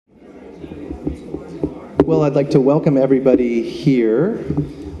Well, I'd like to welcome everybody here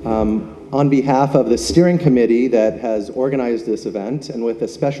on behalf of the steering committee that has organized this event, and with a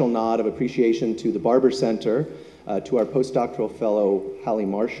special nod of appreciation to the Barber Center, to our postdoctoral fellow, Hallie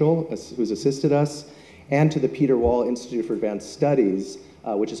Marshall, who's assisted us, and to the Peter Wall Institute for Advanced Studies,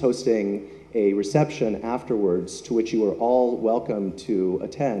 which is hosting a reception afterwards, to which you are all welcome to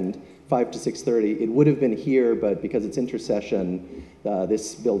attend, 5 to 6:30. It would have been here, but because it's intercession,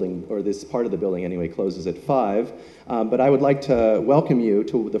 this building, or this part of the building anyway, closes at 5. But I would like to welcome you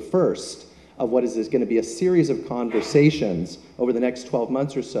to the first of what is going to be a series of conversations over the next 12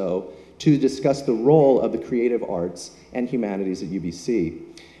 months or so to discuss the role of the creative arts and humanities at UBC.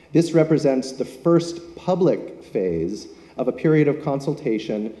 This represents the first public phase of a period of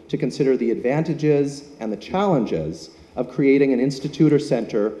consultation to consider the advantages and the challenges of creating an institute or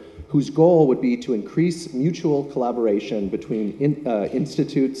center whose goal would be to increase mutual collaboration between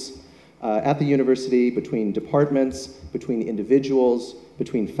institutes at the university, between departments, between individuals,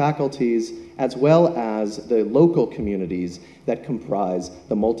 between faculties, as well as the local communities that comprise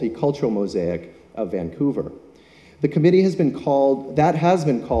the multicultural mosaic of Vancouver. The committee has been called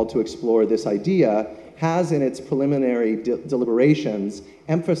to explore this idea, has in its preliminary deliberations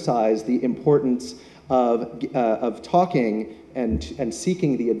emphasized the importance of talking and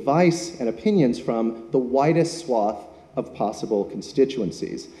seeking the advice and opinions from the widest swath of possible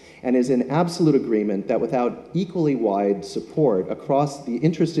constituencies, and is in absolute agreement that without equally wide support across the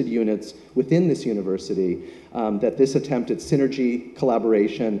interested units within this university, that this attempt at synergy,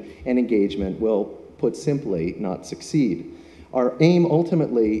 collaboration, and engagement will, put simply, not succeed. Our aim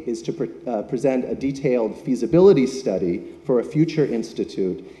ultimately is to present a detailed feasibility study for a future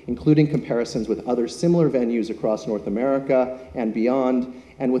institute, including comparisons with other similar venues across North America and beyond,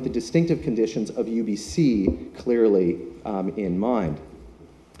 and with the distinctive conditions of UBC clearly in mind.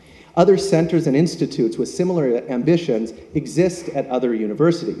 Other centers and institutes with similar ambitions exist at other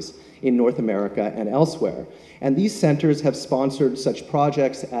universities in North America and elsewhere, and these centers have sponsored such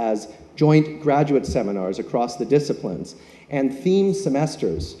projects as joint graduate seminars across the disciplines and theme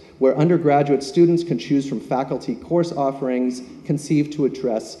semesters where undergraduate students can choose from faculty course offerings conceived to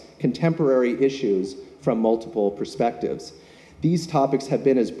address contemporary issues from multiple perspectives. These topics have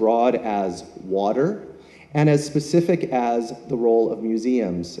been as broad as water and as specific as the role of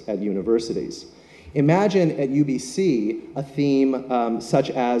museums at universities. Imagine at UBC a theme such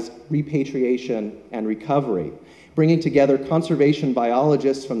as repatriation and recovery, bringing together conservation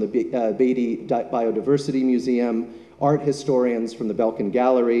biologists from the Beatty Biodiversity Museum, art historians from the Belkin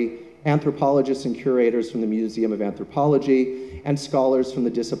Gallery, anthropologists and curators from the Museum of Anthropology, and scholars from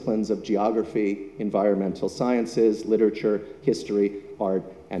the disciplines of geography, environmental sciences, literature, history, art,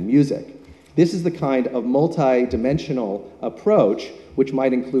 and music. This is the kind of multi-dimensional approach which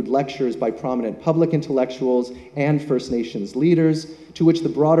might include lectures by prominent public intellectuals and First Nations leaders, to which the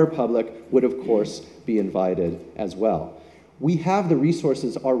broader public would, of course, be invited as well. We have the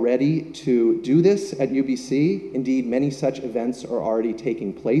resources already to do this at UBC. Indeed, many such events are already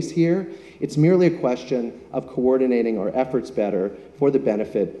taking place here. It's merely a question of coordinating our efforts better for the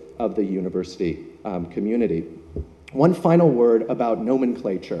benefit of the university community. One final word about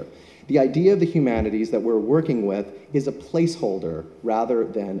nomenclature. The idea of the humanities that we're working with is a placeholder rather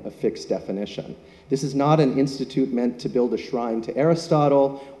than a fixed definition. This is not an institute meant to build a shrine to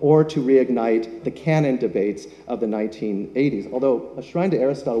Aristotle or to reignite the canon debates of the 1980s, although a shrine to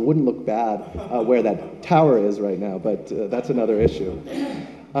Aristotle wouldn't look bad where that tower is right now, but that's another issue.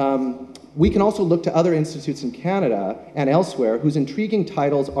 We can also look to other institutes in Canada and elsewhere whose intriguing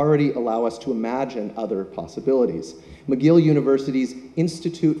titles already allow us to imagine other possibilities. McGill University's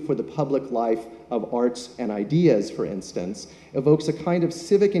Institute for the Public Life of Arts and Ideas, for instance, evokes a kind of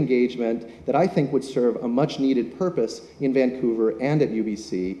civic engagement that I think would serve a much-needed purpose in Vancouver and at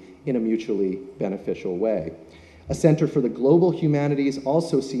UBC in a mutually beneficial way. A Center for the Global Humanities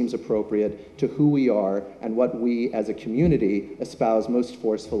also seems appropriate to who we are and what we as a community espouse most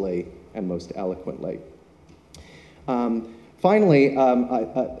forcefully and most eloquently. Finally,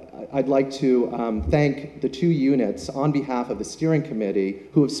 I'd like to thank the two units on behalf of the steering committee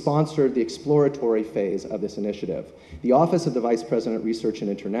who have sponsored the exploratory phase of this initiative. The Office of the Vice President, Research and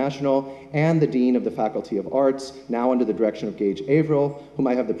International, and the Dean of the Faculty of Arts, now under the direction of Gage Averill, whom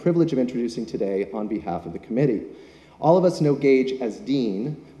I have the privilege of introducing today on behalf of the committee. All of us know Gage as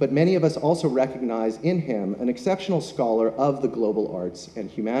Dean, but many of us also recognize in him an exceptional scholar of the global arts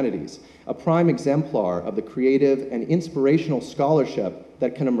and humanities, a prime exemplar of the creative and inspirational scholarship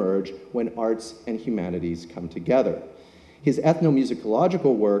that can emerge when arts and humanities come together. His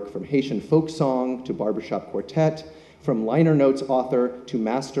ethnomusicological work, from Haitian folk song to barbershop quartet, From liner notes author to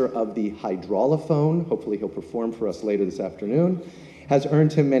master of the hydraulophone, hopefully he'll perform for us later this afternoon, has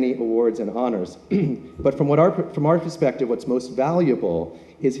earned him many awards and honors. But from our perspective, what's most valuable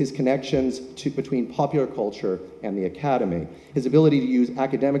is his connections between popular culture and the academy, his ability to use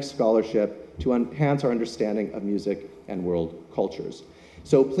academic scholarship to enhance our understanding of music and world cultures.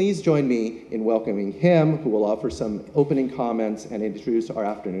 So please join me in welcoming him, who will offer some opening comments and introduce our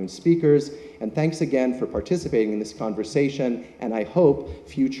afternoon speakers. And thanks again for participating in this conversation, and I hope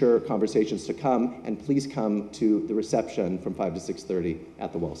future conversations to come, and please come to the reception from 5 to 6:30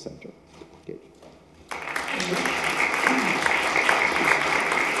 at the Wells Center. Okay.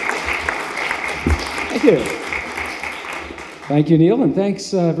 Thank you. Thank you, Neil, and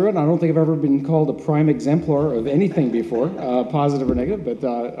thanks, everyone. I don't think I've ever been called a prime exemplar of anything before, positive or negative, but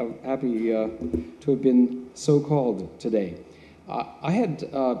I'm happy to have been so called today. I had,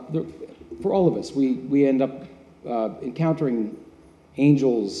 for all of us, we end up encountering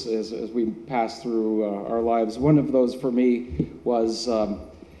angels as we pass through our lives. One of those for me was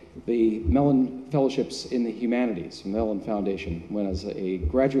the Mellon Fellowships in the Humanities, Mellon Foundation, when as a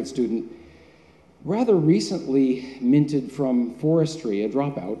graduate student, rather recently minted from forestry, a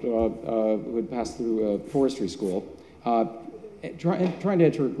dropout who had passed through forestry school, trying to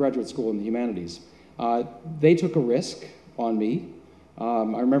enter graduate school in the humanities. They took a risk on me.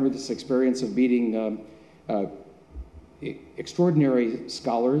 I remember this experience of meeting extraordinary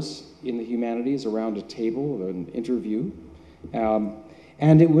scholars in the humanities around a table, an interview.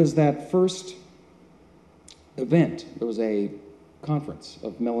 And it was that first event. There was a conference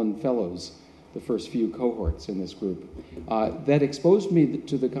of Mellon Fellows, the first few cohorts in this group, that exposed me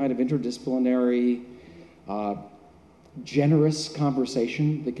to the kind of interdisciplinary, generous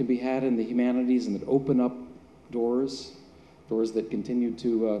conversation that can be had in the humanities and that open up doors that continue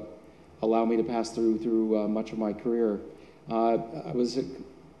to allow me to pass through much of my career. I was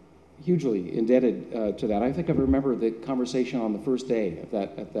hugely indebted to that. I think I remember the conversation on the first day of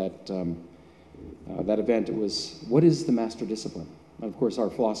that event. It was, what is the master discipline? And of course, our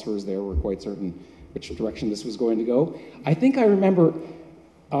philosophers there were quite certain which direction this was going to go. I think I remember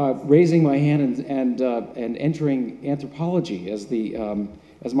raising my hand and entering anthropology as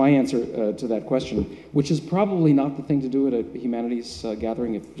my answer to that question, which is probably not the thing to do at a humanities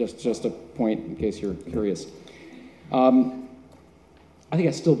gathering. If just a point in case you're curious. I think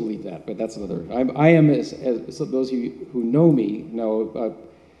I still believe that, but that's another. I am, as those of you who know me know,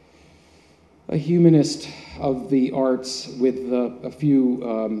 a humanist of the arts with a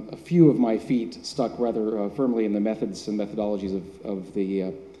few of my feet stuck rather firmly in the methods and methodologies of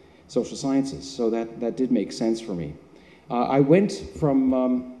the social sciences. So that did make sense for me. I went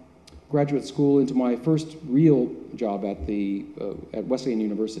from graduate school into my first real job at Wesleyan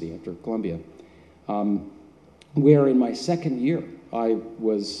University after Columbia, where in my second year I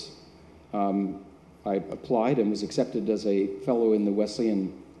applied and was accepted as a fellow in the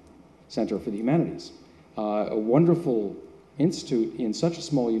Wesleyan Center for the Humanities, a wonderful institute in such a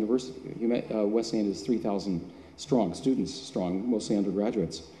small university. Wesleyan is 3,000 strong, students strong, mostly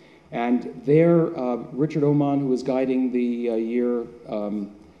undergraduates. And there, Richard Oman, who was guiding the year,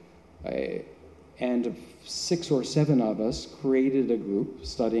 and 6 or 7 of us created a group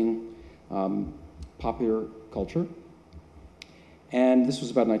studying popular culture. And this was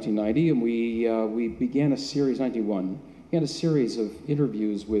about 1990, and we began a series, 91, began a series of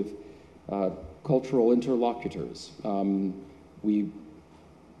interviews with cultural interlocutors. We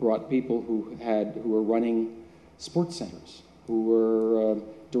brought people who were running sports centers, who were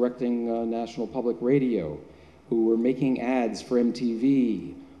directing National Public Radio, who were making ads for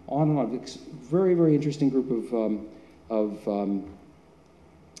MTV, on and on. Very, very interesting group of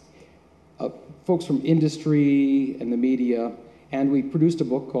folks from industry and the media, and we produced a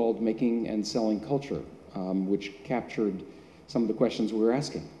book called Making and Selling Culture, which captured some of the questions we were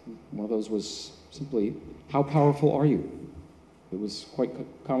asking. One of those was simply, how powerful are you? It was quite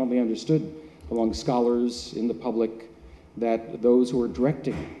commonly understood among scholars in the public that those who were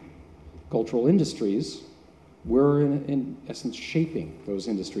directing cultural industries were, in essence, shaping those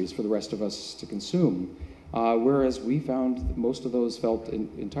industries for the rest of us to consume, whereas we found that most of those felt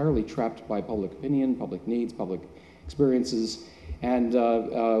entirely trapped by public opinion, public needs, public experiences, and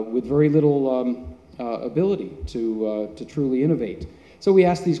with very little ability to truly innovate. So we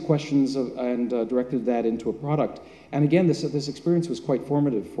asked these questions and directed that into a product. And again, this experience was quite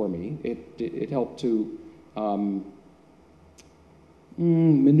formative for me. It helped to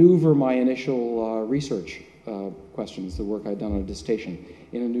maneuver my initial research questions, the work I'd done on a dissertation,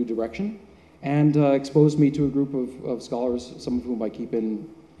 in a new direction, and exposed me to a group of scholars, some of whom I keep in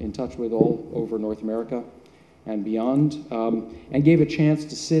touch with all over North America, and beyond, and gave a chance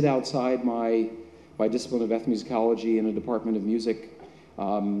to sit outside my discipline of ethnomusicology in a department of music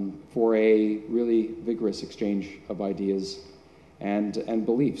for a really vigorous exchange of ideas and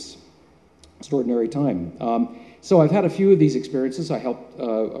beliefs. Extraordinary time. So I've had a few of these experiences. I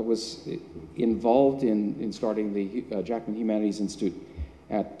was involved in starting the Jackman Humanities Institute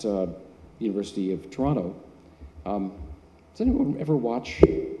at University of Toronto. Does anyone ever watch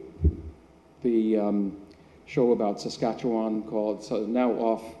the show about Saskatchewan called, now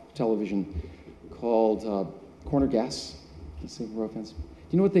off television, called Corner Gas? Do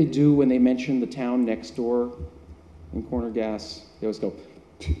you know what they do when they mention the town next door in Corner Gas? They always go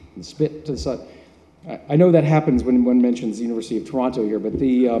and spit to the side. I know that happens when one mentions the University of Toronto here, but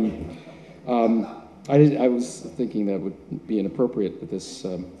I was thinking that would be inappropriate at this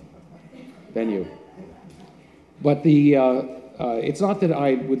venue. But it's not that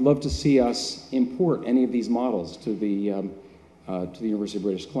I would love to see us import any of these models to the University of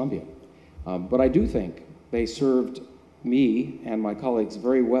British Columbia, but I do think they served me and my colleagues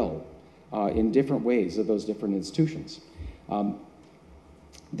very well in different ways at those different institutions.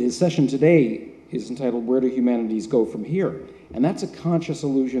 The session today is entitled, Where Do Humanities Go From Here? And that's a conscious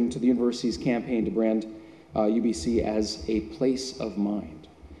allusion to the university's campaign to brand UBC as a place of mind.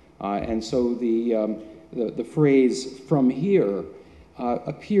 And so the phrase "from here"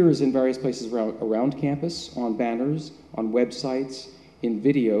 appears in various places around campus, on banners, on websites, in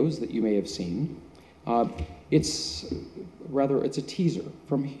videos that you may have seen. It's a teaser,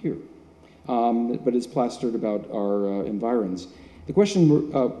 from here, but it's plastered about our environs. The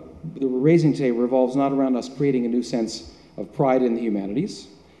question that we're raising today revolves not around us creating a new sense of pride in the humanities,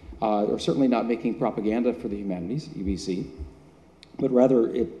 or certainly not making propaganda for the humanities, UBC, but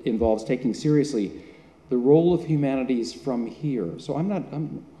rather it involves taking seriously the role of humanities from here. So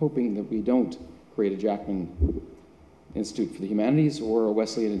I'm hoping that we don't create a Jackman Institute for the Humanities or a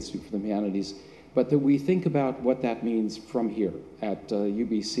Wesleyan Institute for the Humanities, but that we think about what that means from here at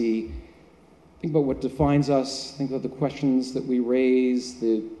UBC. Think about what defines us, think about the questions that we raise,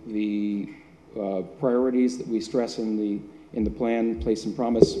 the priorities that we stress in the plan, place, and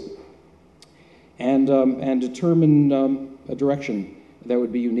promise, and determine a direction that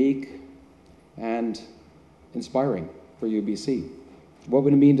would be unique and inspiring for UBC. What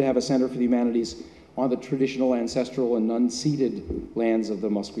would it mean to have a Center for the Humanities on the traditional, ancestral, and unceded lands of the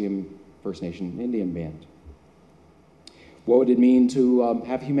Musqueam First Nation Indian Band? What would it mean to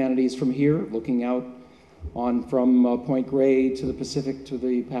have humanities from here, looking out from Point Grey to the Pacific to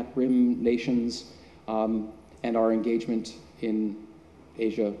the Pac Rim nations, and our engagement in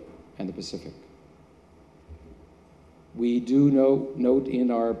Asia and the Pacific? We do note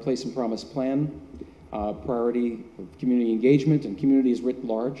in our Place and Promise plan priority of community engagement and communities writ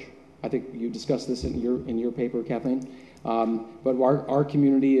large. I think you discussed this in your paper, Kathleen. But our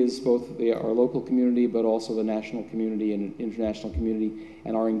community is both our local community, but also the national community and international community,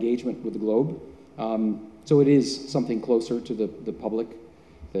 and our engagement with the globe. So it is something closer to the public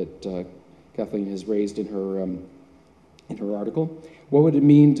that Kathleen has raised in her article. What would it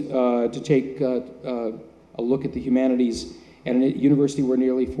mean to take a look at the humanities at a university where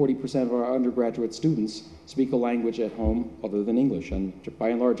nearly 40% of our undergraduate students speak a language at home other than English? And by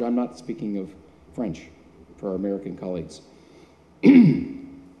and large, I'm not speaking of French for our American colleagues.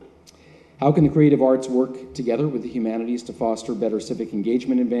 How can the creative arts work together with the humanities to foster better civic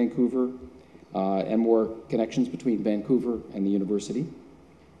engagement in Vancouver and more connections between Vancouver and the university?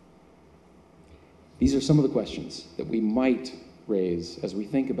 These are some of the questions that we might raise as we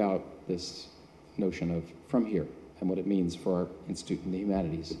think about this notion of from here and what it means for our Institute in the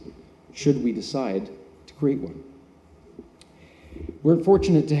Humanities, should we decide to create one. We're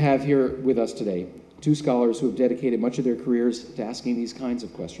fortunate to have here with us today two scholars who have dedicated much of their careers to asking these kinds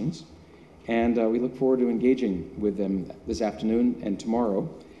of questions, and we look forward to engaging with them this afternoon and tomorrow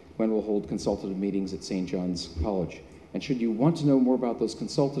when we'll hold consultative meetings at St. John's College. And should you want to know more about those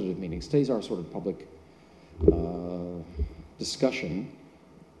consultative meetings, today's our sort of public discussion,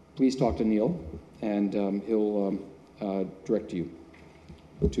 please talk to Neil, and he'll direct you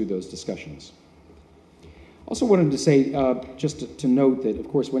to those discussions. Also wanted to say, just to note that, of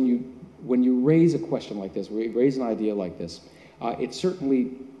course, when you raise a question like this, raise an idea like this, it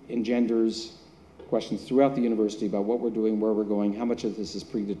certainly engenders questions throughout the university about what we're doing, where we're going, how much of this is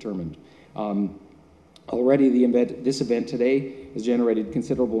predetermined. Already this event today has generated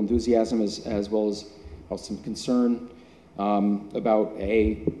considerable enthusiasm as well as some concern about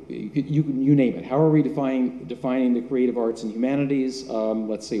you name it. How are we defining the creative arts and humanities?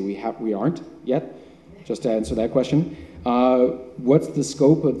 Let's see, we aren't yet, just to answer that question. What's the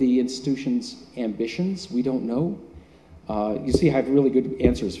scope of the institution's ambitions? We don't know. You see, I have really good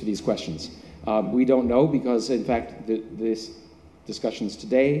answers for these questions. We don't know because, in fact, this discussions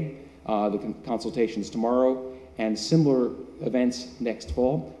today, the consultations tomorrow, and similar events next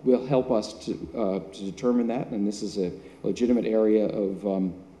fall will help us to determine that, and this is a legitimate area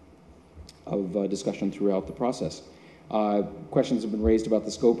of discussion throughout the process. Questions have been raised about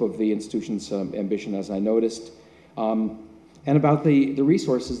the scope of the institution's ambition, as I noticed, and about the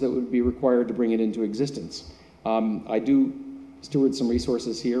resources that would be required to bring it into existence. I do steward some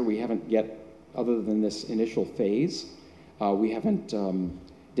resources here. We haven't yet, other than this initial phase, we haven't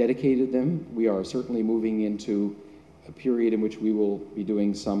dedicated them. We are certainly moving into a period in which we will be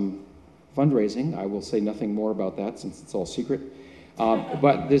doing some fundraising. I will say nothing more about that since it's all secret.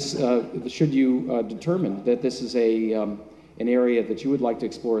 But this, should you determine that this is an area that you would like to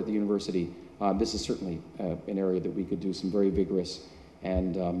explore at the university, this is certainly an area that we could do some very vigorous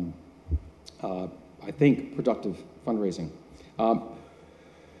and I think productive fundraising.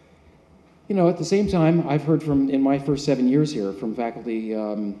 You know, at the same time, I've heard from, in my first 7 years here, from faculty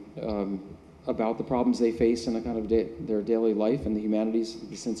about the problems they face in a kind of their daily life in the humanities,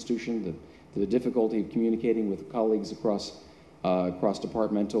 this institution, the difficulty of communicating with colleagues across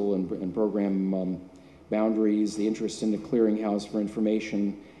departmental and program boundaries, the interest in the clearinghouse for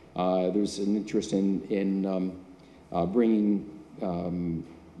information. There's an interest in bringing,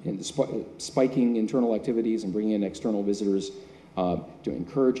 spiking internal activities and bringing in external visitors, to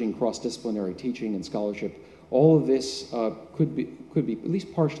encouraging cross-disciplinary teaching and scholarship. All of this could be at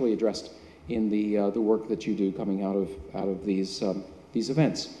least partially addressed in the work that you do coming out of these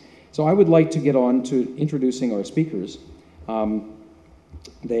events. So I would like to get on to introducing our speakers.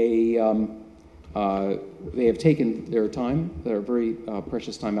 They have taken their time, their very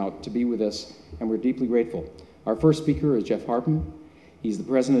precious time out to be with us, and we're deeply grateful. Our first speaker is Geoff Harpham. He's the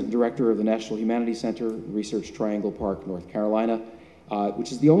president and director of the National Humanities Center, Research Triangle Park, North Carolina,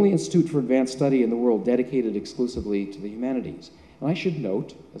 which is the only institute for advanced study in the world dedicated exclusively to the humanities. And I should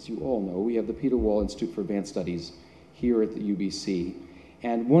note, as you all know, we have the Peter Wall Institute for Advanced Studies here at the UBC.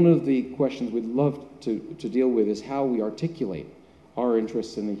 And one of the questions we'd love to deal with is how we articulate our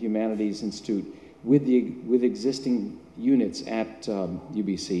interests in the Humanities Institute with existing units at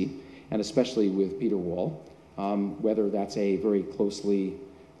UBC, and especially with Peter Wall, whether that's a very closely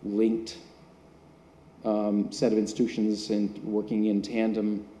linked set of institutions and working in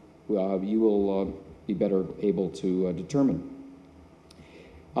tandem, you will be better able to determine.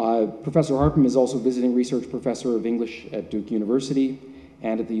 Professor Harpham is also visiting research professor of English at Duke University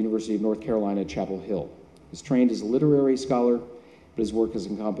and at the University of North Carolina at Chapel Hill. He's trained as a literary scholar, but his work has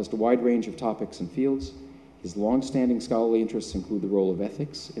encompassed a wide range of topics and fields. His long-standing scholarly interests include the role of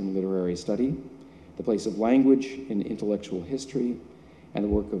ethics in literary study, the place of language in intellectual history, and the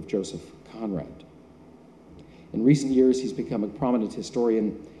work of Joseph Conrad. In recent years, he's become a prominent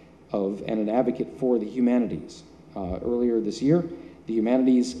historian of and an advocate for the humanities. Earlier this year, The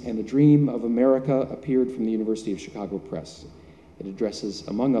Humanities and the Dream of America appeared from the University of Chicago Press. It addresses,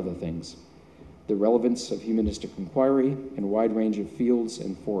 among other things, the relevance of humanistic inquiry in a wide range of fields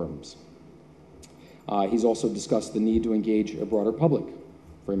and forums. He's also discussed the need to engage a broader public,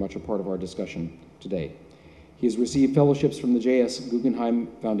 very much a part of our discussion today. He has received fellowships from the J.S. Guggenheim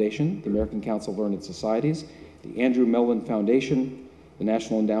Foundation, the American Council of Learned Societies, the Andrew Mellon Foundation, the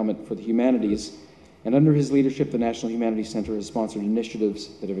National Endowment for the Humanities, and under his leadership, the National Humanities Center has sponsored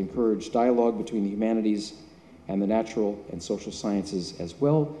initiatives that have encouraged dialogue between the humanities and the natural and social sciences as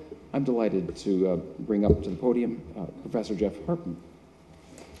well. I'm delighted to bring up to the podium Professor Geoff Harpham.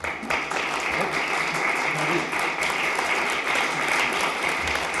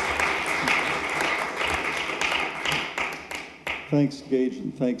 Thanks, Gage,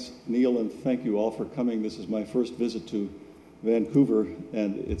 and thanks, Neil, and thank you all for coming. This is my first visit to Vancouver,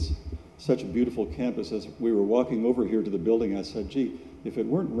 and it's such a beautiful campus. As we were walking over here to the building, I said, gee, if it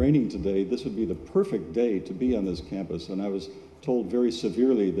weren't raining today, this would be the perfect day to be on this campus. And I was told very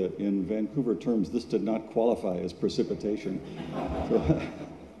severely that in Vancouver terms, this did not qualify as precipitation.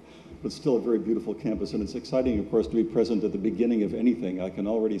 But still a very beautiful campus, and it's exciting, of course, to be present at the beginning of anything. I can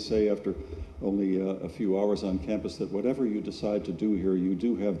already say after only a few hours on campus that whatever you decide to do here, you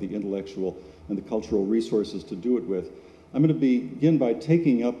do have the intellectual and the cultural resources to do it with. I'm going to begin by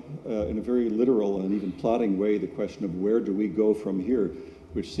taking up in a very literal and even plotting way the question of where do we go from here,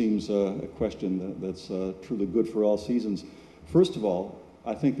 which seems a question that's truly good for all seasons. First of all,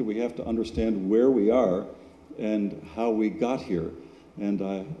 I think that we have to understand where we are and how we got here. And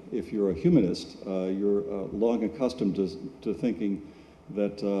if you're a humanist, you're long accustomed to thinking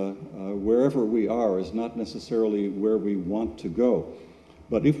that wherever we are is not necessarily where we want to go.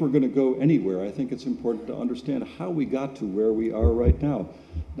 But if we're going to go anywhere, I think it's important to understand how we got to where we are right now.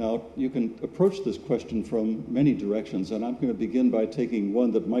 Now, you can approach this question from many directions, and I'm going to begin by taking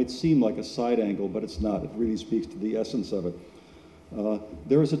one that might seem like a side angle, but it's not. It really speaks to the essence of it.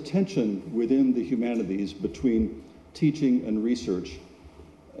 There is a tension within the humanities between teaching and research,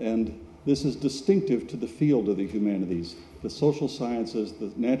 and this is distinctive to the field of the humanities. The social sciences, the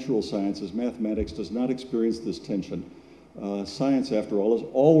natural sciences, mathematics does not experience this tension. Science, after all, is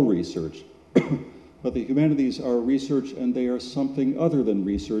all research. But the humanities are research, and they are something other than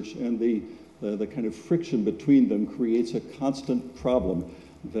research, and the kind of friction between them creates a constant problem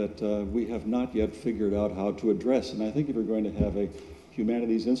that we have not yet figured out how to address. And I think if you're going to have a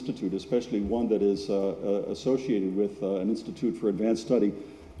humanities institute, especially one that is associated with an institute for advanced study,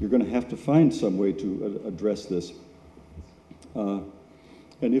 you're going to have to find some way to address this.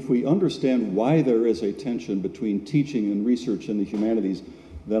 And if we understand why there is a tension between teaching and research in the humanities,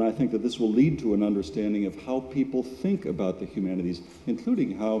 then I think that this will lead to an understanding of how people think about the humanities,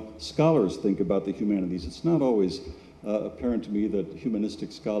 including how scholars think about the humanities. It's not always apparent to me that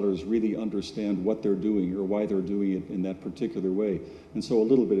humanistic scholars really understand what they're doing or why they're doing it in that particular way. And so a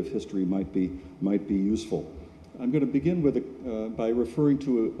little bit of history might be useful. I'm going to begin with by referring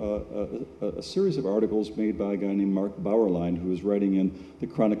to a series of articles made by a guy named Mark Bauerlein, who is writing in the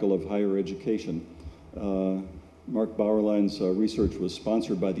Chronicle of Higher Education. Mark Bauerlein's research was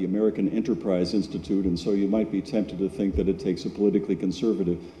sponsored by the American Enterprise Institute, and so you might be tempted to think that it takes a politically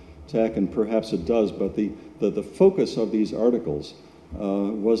conservative tack, and perhaps it does, but the focus of these articles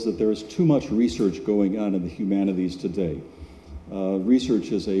was that there is too much research going on in the humanities today.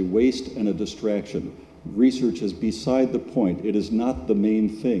 Research is a waste and a distraction. Research is beside the point. It is not the main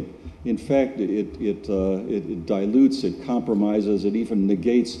thing. In fact, it dilutes, it compromises, it even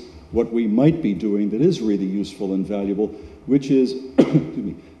negates what we might be doing that is really useful and valuable, which is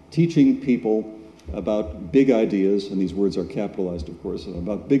teaching people about big ideas, and these words are capitalized, of course,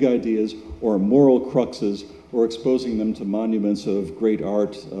 about big ideas or moral cruxes, or exposing them to monuments of great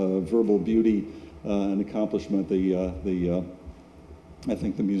art, verbal beauty, and accomplishment, I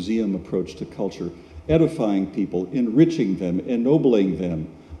think the museum approach to culture. Edifying people, enriching them, ennobling them,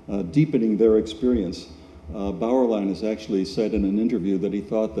 deepening their experience. Bauerlein has actually said in an interview that he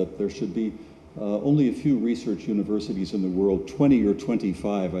thought that there should be only a few research universities in the world, 20 or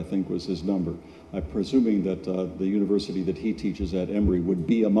 25, I think was his number. I'm presuming that the university that he teaches at Emory would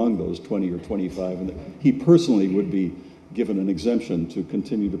be among those 20 or 25, and that he personally would be given an exemption to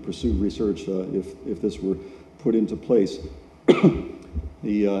continue to pursue research if this were put into place.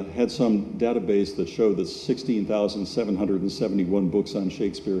 He had some database that showed that 16,771 books on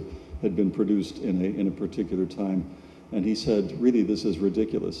Shakespeare had been produced in a particular time. And he said, really, this is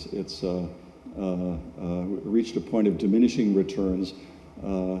ridiculous. It's reached a point of diminishing returns,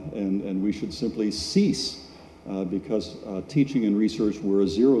 and we should simply cease because teaching and research were a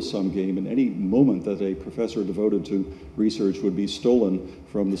zero-sum game, and any moment that a professor devoted to research would be stolen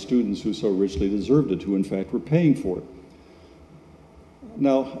from the students who so richly deserved it, who in fact were paying for it.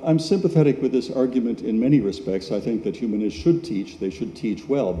 Now, I'm sympathetic with this argument in many respects. I think that humanists should teach, they should teach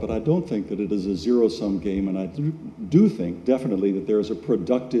well, but I don't think that it is a zero-sum game, and I do think definitely that there is a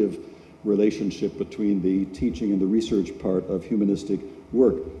productive relationship between the teaching and the research part of humanistic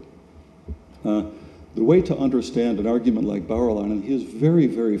work. The way to understand an argument like Bauerlein, and he is very,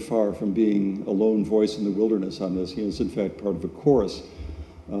 very far from being a lone voice in the wilderness on this, he is in fact part of a chorus,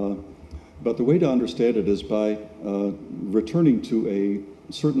 but the way to understand it is by returning to a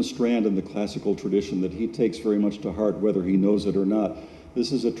certain strand in the classical tradition that he takes very much to heart, whether he knows it or not.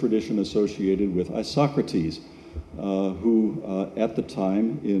 This is a tradition associated with Isocrates, who at the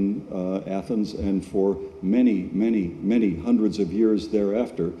time in Athens and for many, many, many hundreds of years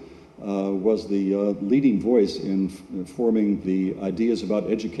thereafter was the leading voice in forming the ideas about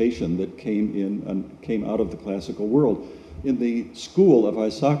education that came out of the classical world. In the school of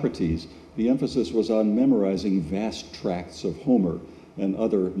Isocrates, the emphasis was on memorizing vast tracts of Homer and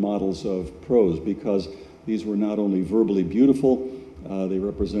other models of prose, because these were not only verbally beautiful, they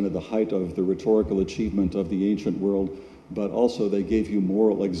represented the height of the rhetorical achievement of the ancient world, but also they gave you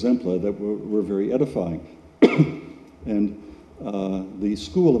moral exempla that were very edifying. And the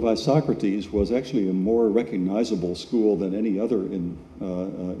school of Isocrates was actually a more recognizable school than any other in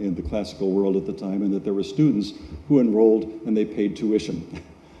the classical world at the time, and that there were students who enrolled and they paid tuition.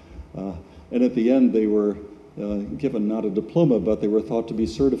 And at the end, they were given not a diploma, but they were thought to be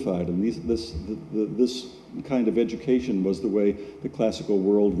certified. And this kind of education was the way the classical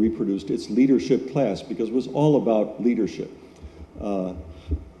world reproduced its leadership class, because it was all about leadership. Uh,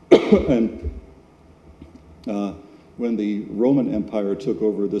 and when the Roman Empire took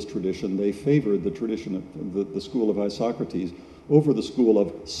over this tradition, they favored the tradition of the school of Isocrates over the school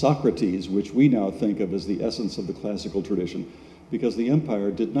of Socrates, which we now think of as the essence of the classical tradition, because the empire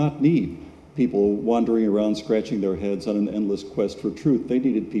did not need people wandering around scratching their heads on an endless quest for truth. They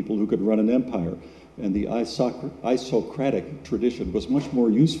needed people who could run an empire. And the Isocratic tradition was much more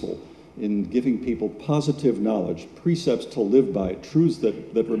useful in giving people positive knowledge, precepts to live by, truths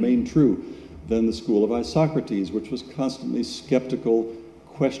that remain true, than the school of Isocrates, which was constantly skeptical,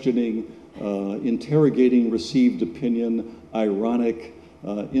 questioning, interrogating received opinion, ironic,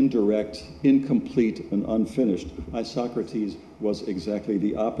 indirect, incomplete, and unfinished. Isocrates was exactly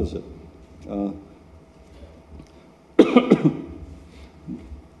the opposite.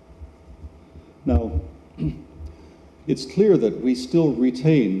 Now, it's clear that we still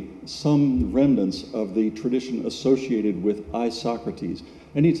retain some remnants of the tradition associated with Isocrates.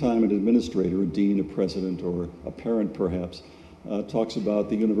 Anytime an administrator, a dean, a president, or a parent perhaps, talks about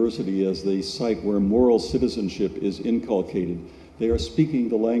the university as the site where moral citizenship is inculcated, they are speaking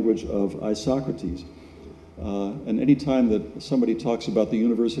the language of Isocrates. And anytime that somebody talks about the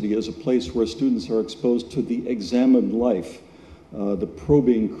university as a place where students are exposed to the examined life, the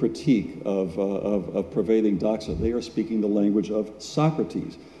probing critique of prevailing doxa, they are speaking the language of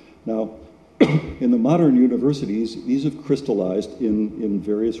Socrates. Now, in the modern universities, these have crystallized in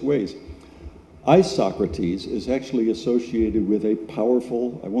various ways. Isocrates is actually associated with a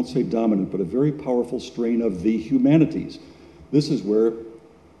powerful, I won't say dominant, but a very powerful strain of the humanities. This is where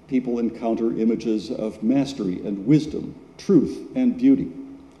people encounter images of mastery and wisdom, truth and beauty.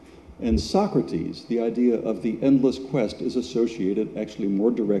 And Socrates, the idea of the endless quest, is associated actually more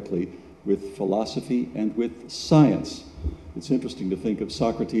directly with philosophy and with science. It's interesting to think of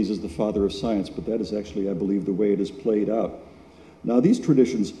Socrates as the father of science, but that is actually, I believe, the way it is played out. Now, these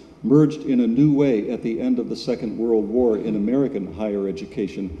traditions merged in a new way at the end of the Second World War in American higher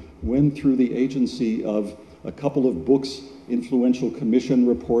education, when through the agency of a couple of books, influential commission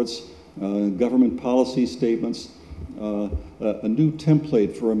reports, government policy statements, a new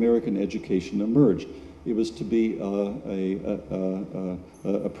template for American education emerged. It was to be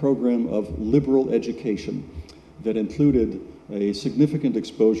a program of liberal education that included a significant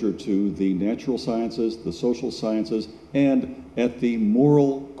exposure to the natural sciences, the social sciences, and at the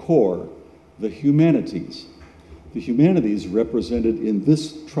moral core, the humanities. The humanities represented in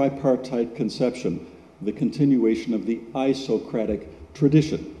this tripartite conception the continuation of the Isocratic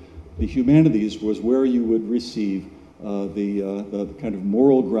tradition. The humanities was where you would receive the kind of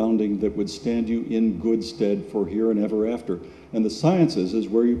moral grounding that would stand you in good stead for here and ever after. And the sciences is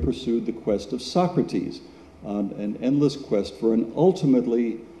where you pursued the quest of Socrates, on an endless quest for an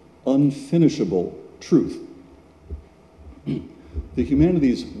ultimately unfinishable truth. The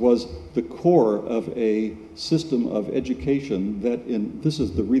humanities was the core of a system of education that, this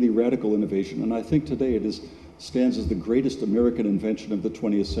is the really radical innovation, and I think today it stands as the greatest American invention of the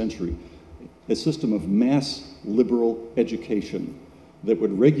 20th century, a system of mass liberal education that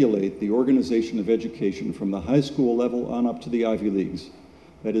would regulate the organization of education from the high school level on up to the Ivy Leagues.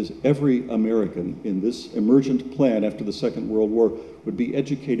 That is, every American in this emergent plan after the Second World War would be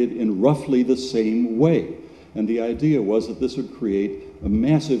educated in roughly the same way. And the idea was that this would create a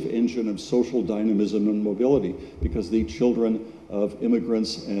massive engine of social dynamism and mobility, because the children of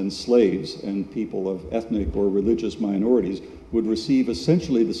immigrants and slaves and people of ethnic or religious minorities would receive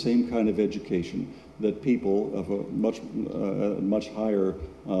essentially the same kind of education that people of a much higher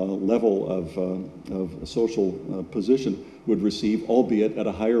level of social position would receive, albeit at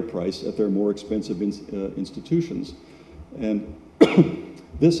a higher price at their more expensive institutions. And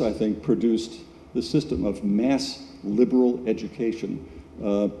this, I think, produced the system of mass liberal education,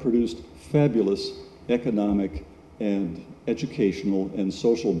 produced fabulous economic and educational and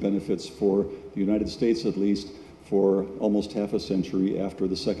social benefits for the United States, at least, for almost half a century after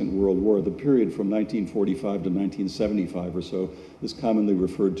the Second World War. The period from 1945 to 1975 or so is commonly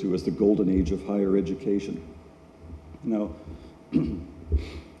referred to as the golden age of higher education. Now,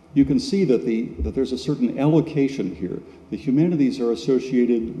 you can see that there's a certain allocation here. The humanities are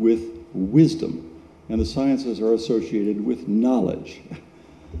associated with wisdom, and the sciences are associated with knowledge.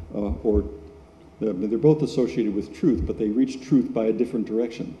 They're both associated with truth, but they reach truth by a different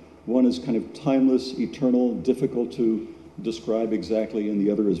direction. One is kind of timeless, eternal, difficult to describe exactly, and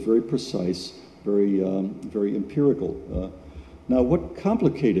the other is very precise, very empirical. Now, what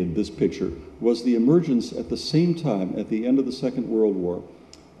complicated this picture was the emergence at the same time, at the end of the Second World War,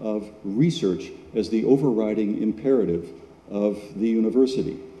 of research as the overriding imperative of the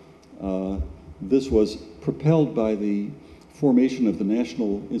university. This was propelled by the formation of the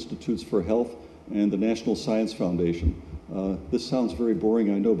National Institutes for Health and the National Science Foundation. This sounds very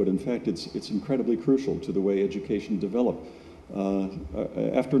boring, I know, but in fact it's incredibly crucial to the way education developed.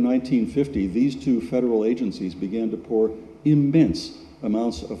 After 1950, these two federal agencies began to pour immense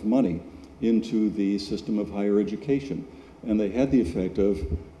amounts of money into the system of higher education. And they had the effect of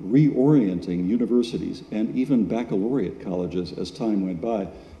reorienting universities and even baccalaureate colleges as time went by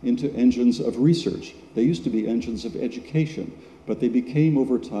into engines of research. They used to be engines of education, but they became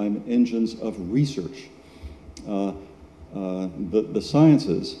over time engines of research. The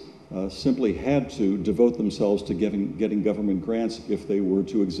sciences simply had to devote themselves to getting government grants if they were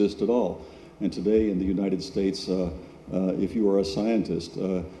to exist at all. And today in the United States, if you are a scientist,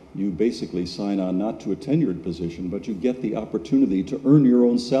 you basically sign on not to a tenured position, but you get the opportunity to earn your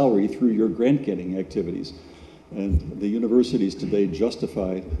own salary through your grant-getting activities. And the universities today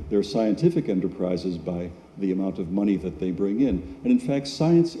justify their scientific enterprises by the amount of money that they bring in. And in fact,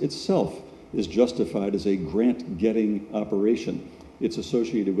 science itself is justified as a grant-getting operation. It's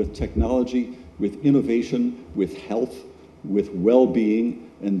associated with technology, with innovation, with health, with well-being,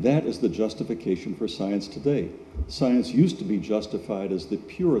 and that is the justification for science today. Science used to be justified as the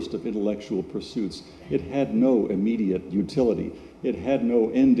purest of intellectual pursuits. It had no immediate utility. It had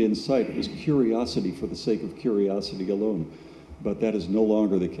no end in sight. It was curiosity for the sake of curiosity alone. But that is no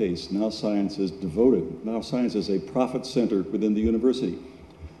longer the case. Now science is devoted. Now science is a profit center within the university.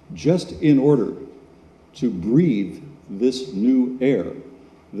 Just in order to breathe this new air,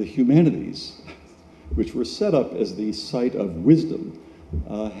 the humanities, which were set up as the site of wisdom,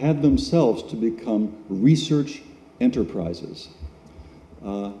 had themselves to become research enterprises.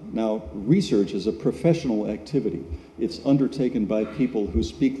 Now, research is a professional activity. It's undertaken by people who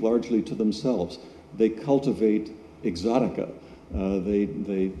speak largely to themselves. They cultivate exotica. They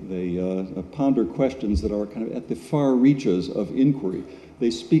ponder questions that are kind of at the far reaches of inquiry. They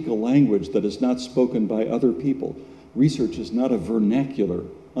speak a language that is not spoken by other people. Research is not a vernacular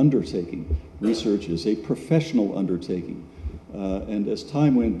undertaking. Research is a professional undertaking. And as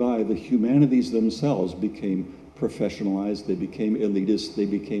time went by, the humanities themselves became professionalized, they became elitist, they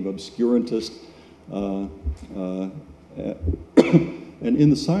became obscurantist. And in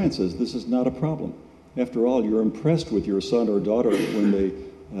the sciences, this is not a problem. After all, you're impressed with your son or daughter when they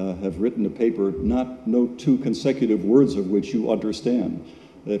have written a paper, no two consecutive words of which you understand,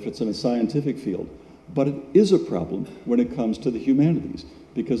 if it's in a scientific field. But it is a problem when it comes to the humanities,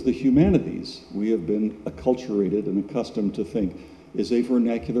 because the humanities, we have been acculturated and accustomed to think, is a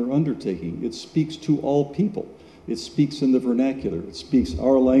vernacular undertaking. It speaks to all people. It speaks in the vernacular. It speaks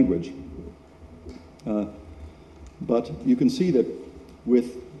our language. But you can see that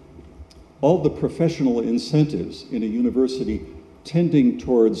with all the professional incentives in a university tending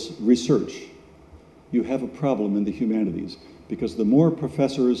towards research, you have a problem in the humanities, because the more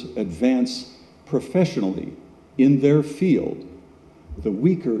professors advance professionally in their field, the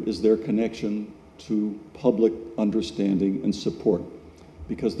weaker is their connection to public understanding and support,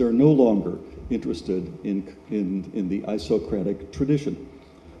 because they're no longer interested in the Isocratic tradition.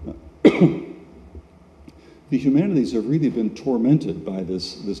 The humanities have really been tormented by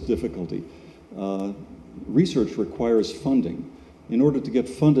this difficulty. Research requires funding. In order to get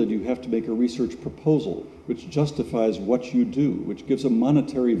funded, you have to make a research proposal which justifies what you do, which gives a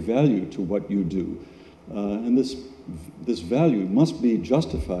monetary value to what you do. And this value must be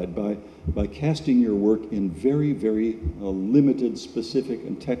justified by casting your work in very, very limited, specific,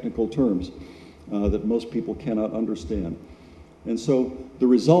 and technical terms that most people cannot understand. And so the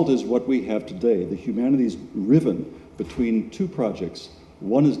result is what we have today. The humanities riven between two projects.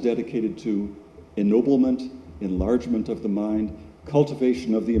 One is dedicated to ennoblement, enlargement of the mind,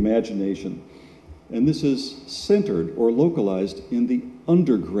 cultivation of the imagination. And this is centered or localized in the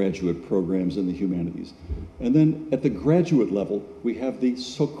undergraduate programs in the humanities. And then at the graduate level, we have the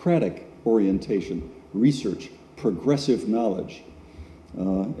Socratic orientation, research, progressive knowledge,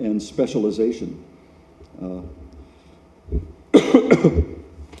 and specialization.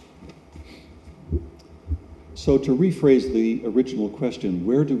 So to rephrase the original question,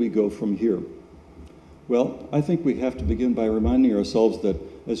 where do we go from here? Well, I think we have to begin by reminding ourselves that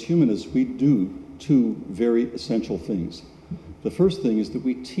as humanists, we do two very essential things. The first thing is that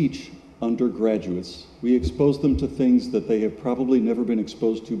we teach undergraduates. We expose them to things that they have probably never been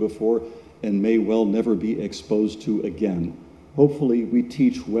exposed to before and may well never be exposed to again. Hopefully, we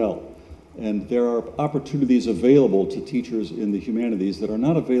teach well. And there are opportunities available to teachers in the humanities that are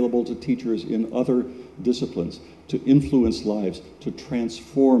not available to teachers in other disciplines, to influence lives, to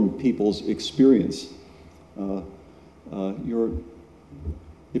transform people's experience.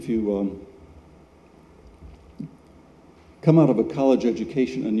 come out of a college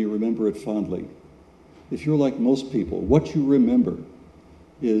education and you remember it fondly. If you're like most people, what you remember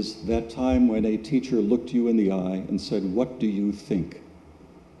is that time when a teacher looked you in the eye and said, "What do you think?"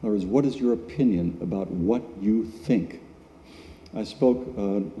 In other words, what is your opinion about what you think? I spoke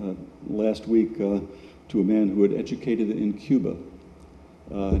last week to a man who had educated in Cuba.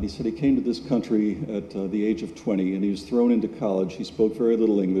 And he said he came to this country at the age of 20, and he was thrown into college. He spoke very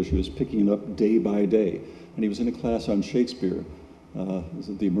little English. He was picking it up day by day. And he was in a class on Shakespeare. This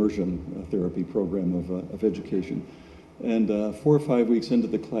is the immersion therapy program of education. And 4 or 5 weeks into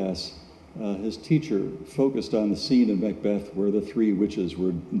the class, his teacher focused on the scene in Macbeth where the three witches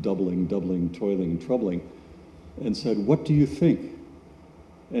were doubling, toiling, and troubling, and said, "What do you think?"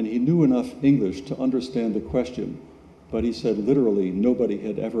 And he knew enough English to understand the question, but he said, literally, nobody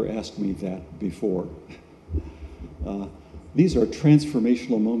had ever asked me that before. These are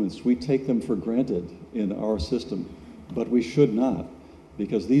transformational moments. We take them for granted in our system, but we should not,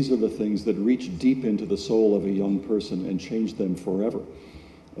 because these are the things that reach deep into the soul of a young person and change them forever.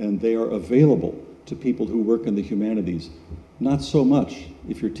 And they are available to people who work in the humanities, not so much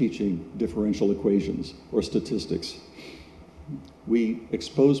if you're teaching differential equations or statistics. We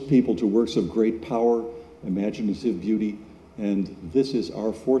expose people to works of great power, imaginative beauty, and this is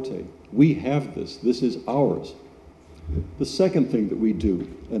our forte. We have this. This is ours. The second thing that we do,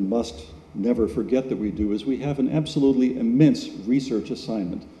 and must never forget that we do, is we have an absolutely immense research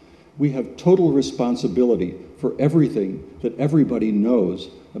assignment. We have total responsibility for everything that everybody knows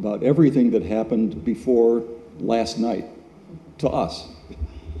about everything that happened before last night to us.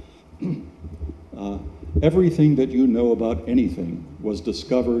 Everything that you know about anything was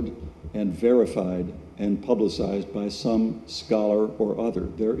discovered and verified and publicized by some scholar or other.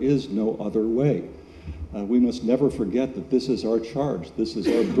 There is no other way. We must never forget that this is our charge, this is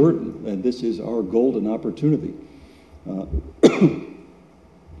our burden, and this is our golden opportunity.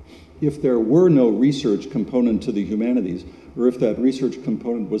 If there were no research component to the humanities, or if that research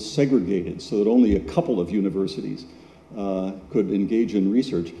component was segregated so that only a couple of universities could engage in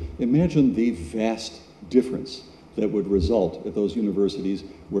research, imagine the vast difference that would result at those universities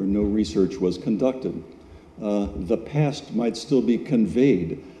where no research was conducted. The past might still be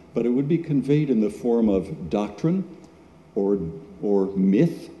conveyed, but it would be conveyed in the form of doctrine or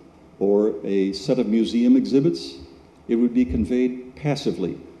myth or a set of museum exhibits. It would be conveyed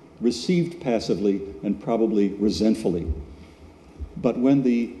passively, received passively, and probably resentfully. But when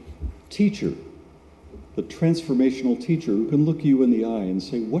the teacher, the transformational teacher who can look you in the eye and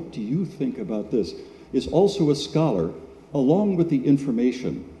say, "What do you think about this?" is also a scholar, along with the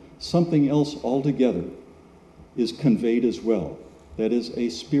information, something else altogether is conveyed as well. That is a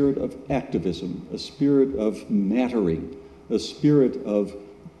spirit of activism, a spirit of mattering, a spirit of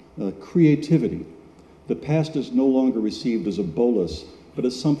creativity. The past is no longer received as a bolus, but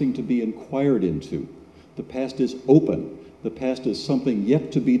as something to be inquired into. The past is open. The past is something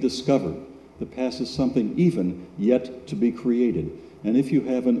yet to be discovered. The past is something even yet to be created. And if you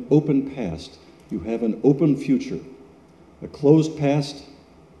have an open past, you have an open future. A closed past,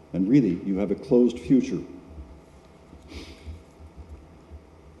 and really, you have a closed future.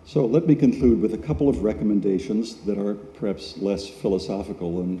 So let me conclude with a couple of recommendations that are perhaps less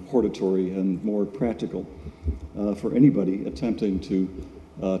philosophical and hortatory and more practical for anybody attempting to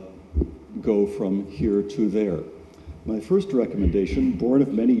go from here to there. My first recommendation, born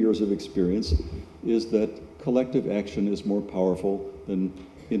of many years of experience, is that collective action is more powerful than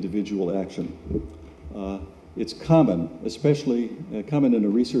individual action. It's common, especially common in a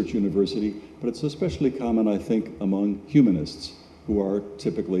research university, but it's especially common, I think, among humanists, who are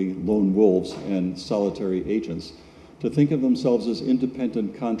typically lone wolves and solitary agents, to think of themselves as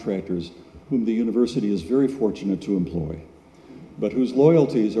independent contractors whom the university is very fortunate to employ, but whose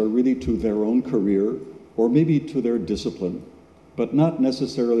loyalties are really to their own career or maybe to their discipline, but not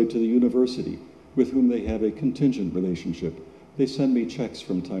necessarily to the university, with whom they have a contingent relationship. They send me checks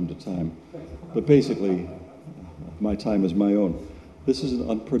from time to time, but basically, my time is my own. This is an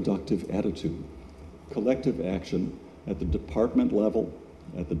unproductive attitude. Collective action at the department level,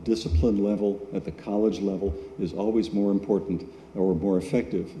 at the discipline level, at the college level is always more important or more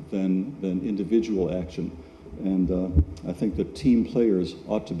effective than individual action. And I think that team players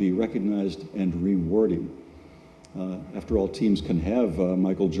ought to be recognized and rewarding. After all, teams can have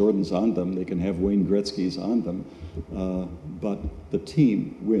Michael Jordans on them, they can have Wayne Gretzky's on them, but the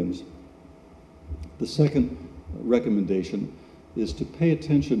team wins. The second recommendation is to pay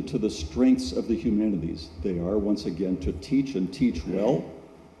attention to the strengths of the humanities. They are, once again, to teach and teach well,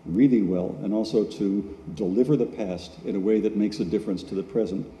 really well, and also to deliver the past in a way that makes a difference to the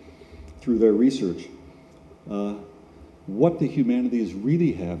present through their research. what the humanities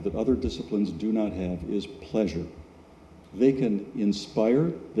really have that other disciplines do not have is pleasure. They can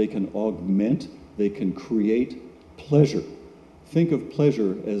inspire, they can augment, they can create pleasure. Think of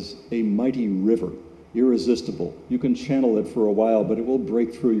pleasure as a mighty river, irresistible. You can channel it for a while, but it will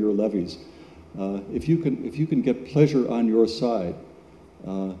break through your levees. If you can get pleasure on your side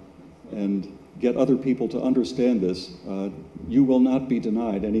and get other people to understand this, you will not be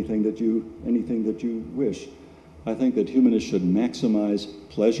denied anything that you wish. I think that humanists should maximize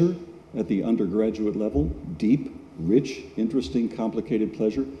pleasure at the undergraduate level, deep, rich, interesting, complicated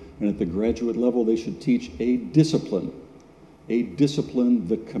pleasure, and at the graduate level they should teach a discipline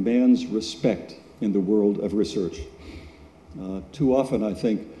that commands respect in the world of research. Too often, I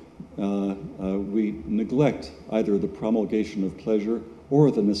think, we neglect either the promulgation of pleasure or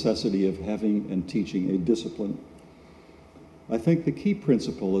the necessity of having and teaching a discipline. I think the key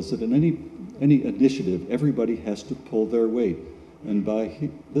principle is that in any initiative, everybody has to pull their weight. And by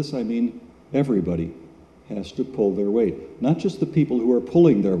this I mean everybody has to pull their weight. Not just the people who are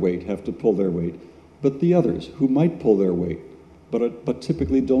pulling their weight have to pull their weight, but the others who might pull their weight, but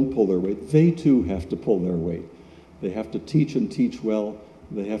typically don't pull their weight. They too have to pull their weight. They have to teach and teach well.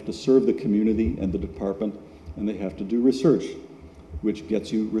 They have to serve the community and the department, and they have to do research, which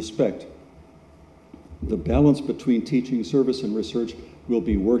gets you respect. The balance between teaching, service, and research will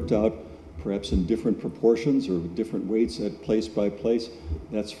be worked out perhaps in different proportions or different weights at place by place.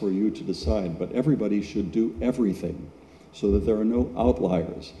 That's for you to decide. But everybody should do everything so that there are no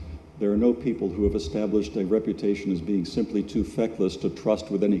outliers. There are no people who have established a reputation as being simply too feckless to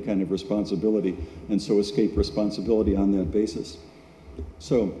trust with any kind of responsibility and so escape responsibility on that basis.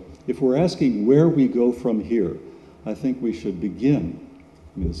 So if we're asking where we go from here, I think we should begin.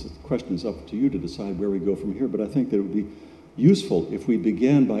 I mean, this question is up to you to decide where we go from here, but I think that it would be useful if we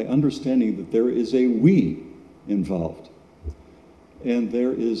began by understanding that there is a we involved, and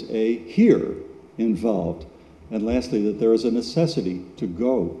there is a here involved, and lastly, that there is a necessity to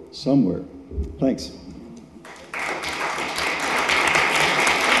go somewhere. Thanks.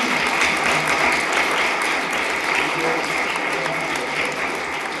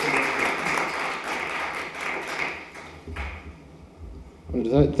 I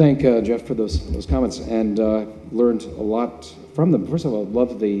wanted to thank Jeff for those comments, and learned a lot from them. First of all, I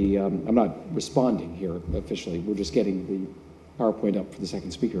love the, I'm not responding here officially, we're just getting the PowerPoint up for the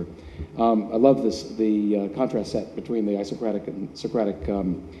second speaker. I love the contrast set between the Isocratic and Socratic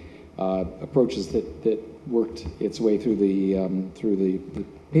approaches that worked its way through the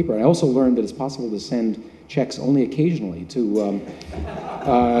paper. And I also learned that it's possible to send checks only occasionally to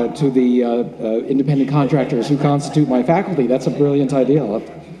the independent contractors who constitute my faculty. That's a brilliant idea. I'll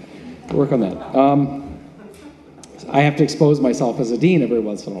have to work on that. I have to expose myself as a dean every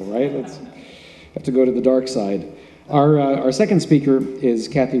once in a while, right? I have to go to the dark side. Our second speaker is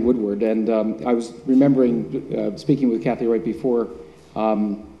Kathy Woodward, and I was remembering speaking with Kathy right before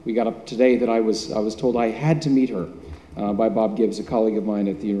we got up today that I was told I had to meet her by Bob Gibbs, a colleague of mine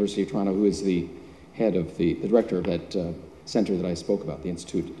at the University of Toronto, who is the head of the director of that center that I spoke about, the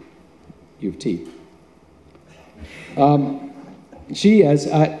Institute, U of T. She is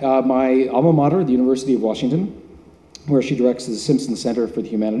at my alma mater, the University of Washington, where she directs the Simpson Center for the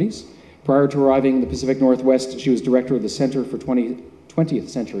Humanities. Prior to arriving in the Pacific Northwest, she was director of the Center for 20th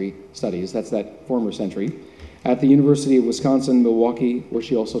Century Studies, that's that former century, at the University of Wisconsin-Milwaukee, where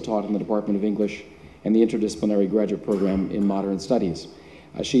she also taught in the Department of English and the Interdisciplinary Graduate Program in Modern Studies.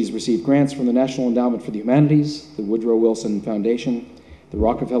 She's received grants from the National Endowment for the Humanities, the Woodrow Wilson Foundation, the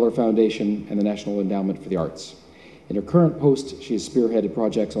Rockefeller Foundation, and the National Endowment for the Arts. In her current post, she has spearheaded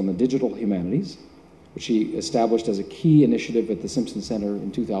projects on the digital humanities, which she established as a key initiative at the Simpson Center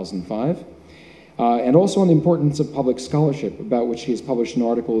in 2005, and also on the importance of public scholarship, about which she has published an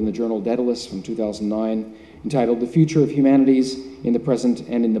article in the journal Daedalus from 2009 entitled "The Future of Humanities in the Present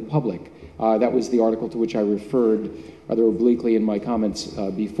and in the Public." That was the article to which I referred rather obliquely in my comments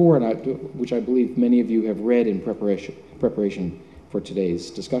before, and which I believe many of you have read in preparation for today's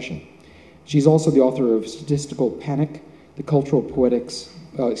discussion. She's also the author of Statistical Panic, the Cultural Politics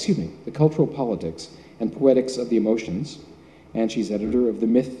and Poetics of the Emotions, and she's editor of The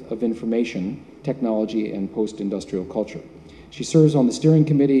Myth of Information, Technology, and Post-Industrial Culture. She serves on the steering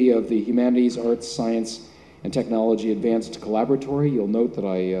committee of the Humanities, Arts, Science, and Technology Advanced Collaboratory. You'll note that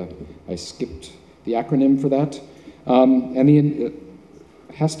I skipped the acronym for that. And the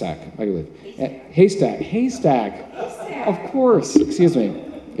HASTAC, I believe. Haystack. Of course, excuse me.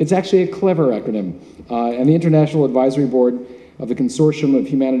 It's actually a clever acronym. And the International Advisory Board of the Consortium of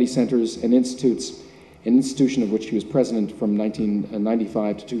Humanities Centers and Institutes, an institution of which he was president from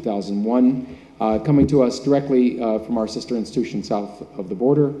 1995 to 2001. Coming to us directly from our sister institution south of the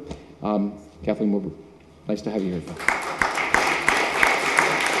border, Kathleen Woodward. Nice to have you here.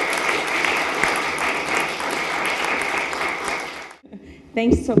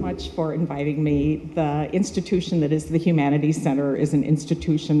 Thanks so much for inviting me. The institution that is the Humanities Center is an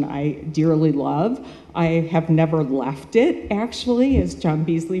institution I dearly love. I have never left it, actually. As John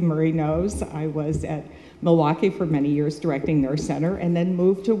Beasley Murray knows, I was at Milwaukee for many years directing their center and then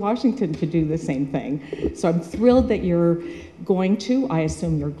moved to Washington to do the same thing. So I'm thrilled that you're going to, I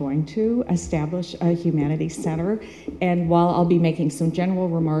assume you're going to, establish a Humanities Center. And while I'll be making some general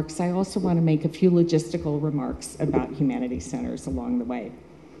remarks, I also want to make a few logistical remarks about Humanities Centers along the way.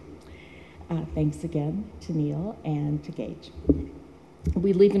 Thanks again to Neil and to Gage.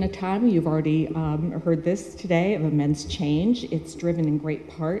 We live in a time, you've already heard this today, of immense change. It's driven in great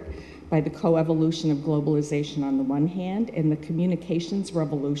part by the coevolution of globalization on the one hand and the communications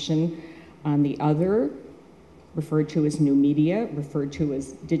revolution on the other, referred to as new media, referred to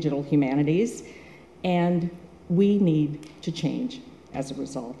as digital humanities, and we need to change as a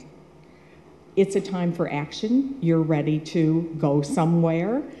result. It's a time for action. You're ready to go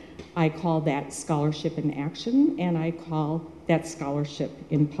somewhere. I call that scholarship in action, and I call that scholarship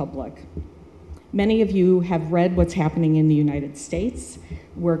in public. Many of you have read what's happening in the United States.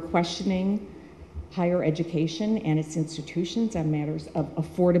 We're questioning higher education and its institutions on matters of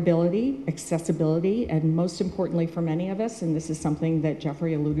affordability, accessibility, and most importantly for many of us, and this is something that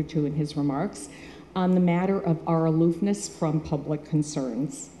Geoffrey alluded to in his remarks, on the matter of our aloofness from public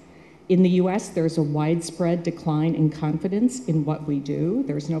concerns. In the US, there's a widespread decline in confidence in what we do.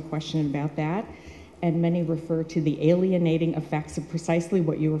 There's no question about that. And many refer to the alienating effects of precisely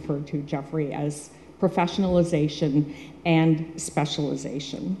what you referred to, Geoffrey, as professionalization and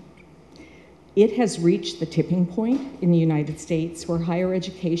specialization. It has reached the tipping point in the United States where higher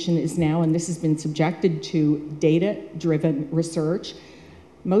education is now, and this has been subjected to data-driven research,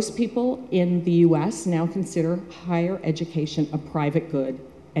 most people in the US now consider higher education a private good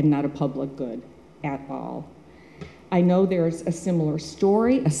and not a public good at all. I know there's a similar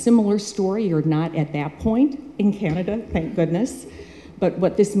story. You're not at that point in Canada, thank goodness. But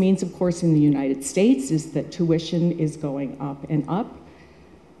what this means, of course, in the United States is that tuition is going up and up.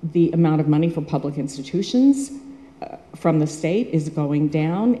 The amount of money for public institutions from the state is going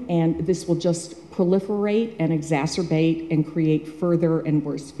down, and this will just proliferate and exacerbate and create further and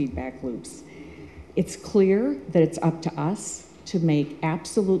worse feedback loops. It's clear that it's up to us to make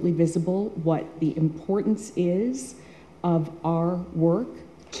absolutely visible what the importance is of our work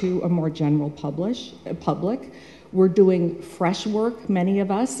to a more general public. We're doing fresh work, many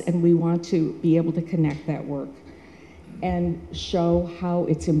of us, and we want to be able to connect that work and show how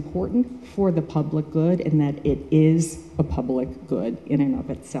it's important for the public good and that it is a public good in and of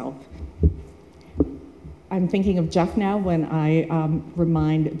itself. I'm thinking of Jeff now when I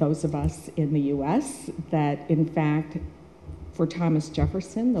remind those of us in the US that, in fact, for Thomas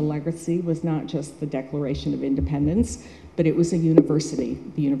Jefferson, the legacy was not just the Declaration of Independence, but it was a university,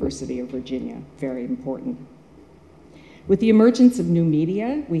 the University of Virginia, very important. With the emergence of new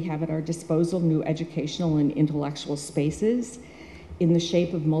media, we have at our disposal new educational and intellectual spaces in the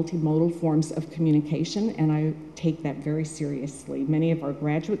shape of multimodal forms of communication, and I take that very seriously. Many of our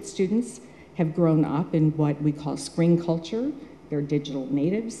graduate students have grown up in what we call screen culture. They're digital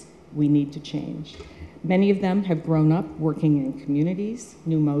natives. We need to change. Many of them have grown up working in communities.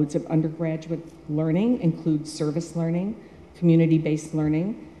 New modes of undergraduate learning include service learning, community-based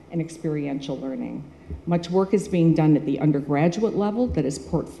learning, and experiential learning. Much work is being done at the undergraduate level that is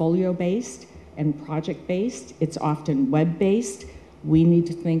portfolio-based and project-based. It's often web-based. We need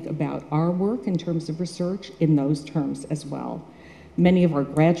to think about our work in terms of research in those terms as well. Many of our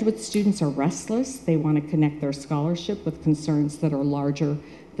graduate students are restless. They want to connect their scholarship with concerns that are larger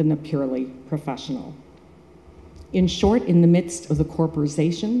than the purely professional. In short, in the midst of the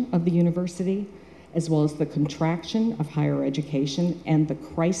corporatization of the university, as well as the contraction of higher education and the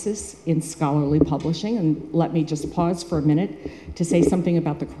crisis in scholarly publishing, and let me just pause for a minute to say something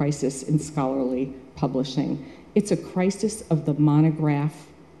about the crisis in scholarly publishing. It's a crisis of the monograph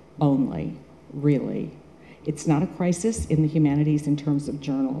only, really. It's not a crisis in the humanities in terms of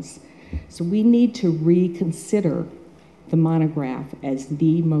journals. So we need to reconsider the monograph as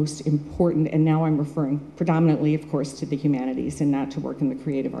the most important, and now I'm referring predominantly, of course, to the humanities and not to work in the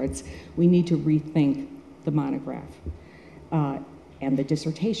creative arts. We need to rethink the monograph and the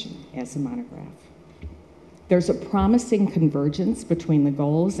dissertation as a monograph. There's a promising convergence between the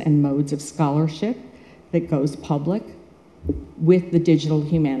goals and modes of scholarship that goes public with the digital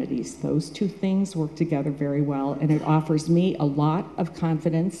humanities. Those two things work together very well, and it offers me a lot of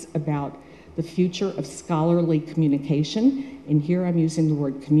confidence about the future of scholarly communication. And here I'm using the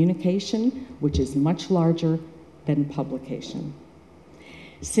word communication, which is much larger than publication.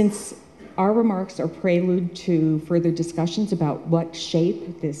 Since our remarks are prelude to further discussions about what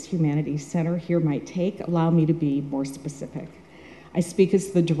shape this Humanities Center here might take, allow me to be more specific. I speak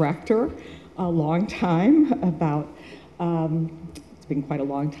as the director a long time about, it's been quite a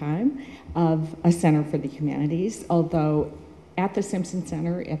long time, of a Center for the Humanities, although at the Simpson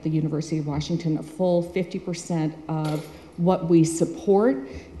Center at the University of Washington, a full 50% of what we support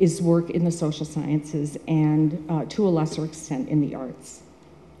is work in the social sciences and to a lesser extent in the arts.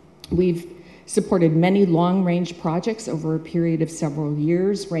 We've supported many long-range projects over a period of several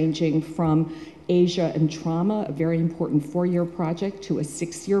years, ranging from Asia and trauma, a very important 4-year project, to a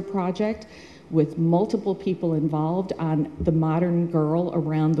 6-year project with multiple people involved on the modern girl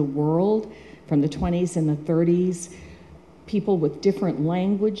around the world from the 20s and the 30s. People with different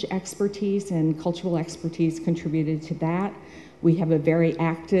language expertise and cultural expertise contributed to that. We have a very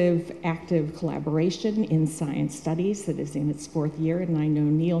active collaboration in science studies that is in its 4th year, and I know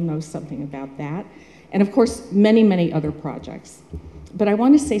Neil knows something about that. And of course, many, many other projects. But I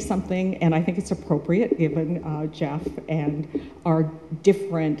want to say something, and I think it's appropriate given Jeff and our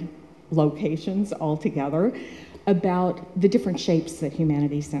different locations altogether, about the different shapes that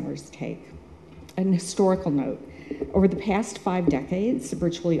humanities centers take. An historical note. Over the past 5 decades,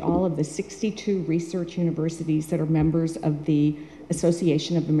 virtually all of the 62 research universities that are members of the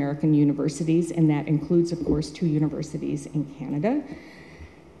Association of American Universities, and that includes, of course, 2 universities in Canada,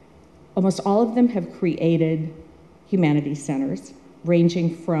 almost all of them have created humanities centers,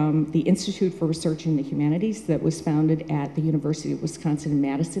 ranging from the Institute for Research in the Humanities that was founded at the University of Wisconsin in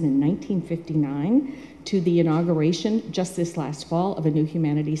Madison in 1959 to the inauguration just this last fall of a new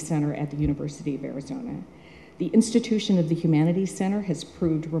humanities center at the University of Arizona. The institution of the Humanities Center has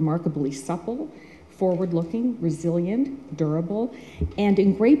proved remarkably supple, forward-looking, resilient, durable, and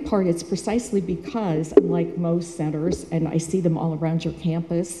in great part it's precisely because, unlike most centers, and I see them all around your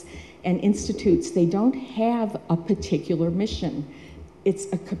campus, and institutes, they don't have a particular mission.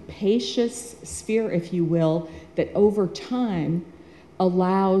 It's a capacious sphere, if you will, that over time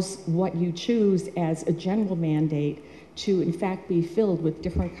allows what you choose as a general mandate to, in fact, be filled with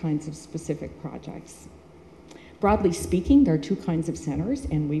different kinds of specific projects. Broadly speaking, there are 2 kinds of centers,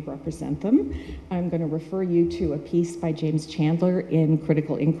 and we represent them. I'm going to refer you to a piece by James Chandler in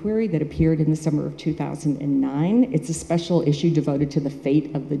Critical Inquiry that appeared in the summer of 2009. It's a special issue devoted to the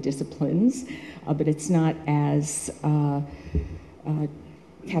fate of the disciplines, but it's not as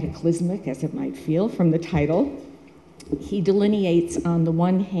cataclysmic as it might feel from the title. He delineates, on the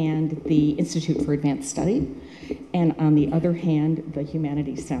one hand, the Institute for Advanced Study, and on the other hand, the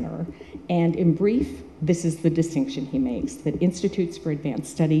Humanities Center. And in brief, this is the distinction he makes, that institutes for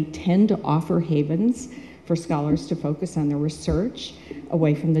advanced study tend to offer havens for scholars to focus on their research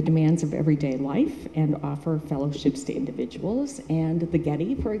away from the demands of everyday life and offer fellowships to individuals. And the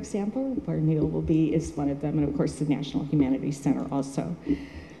Getty, for example, where Neil will be, is one of them, and of course the National Humanities Center also.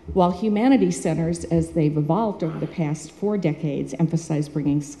 While humanities centers, as they've evolved over the past 4 decades, emphasize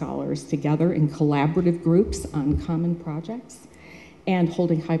bringing scholars together in collaborative groups on common projects and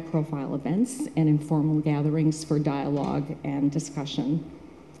holding high-profile events and informal gatherings for dialogue and discussion.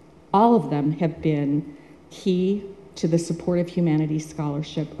 All of them have been key to the support of humanities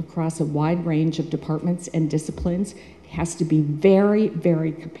scholarship across a wide range of departments and disciplines. It has to be very,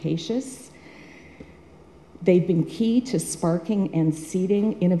 very capacious. They've been key to sparking and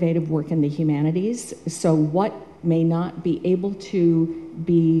seeding innovative work in the humanities. So what may not be able to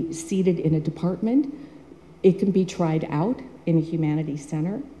be seeded in a department, it can be tried out in a humanities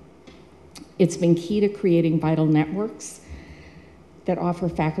center. It's been key to creating vital networks that offer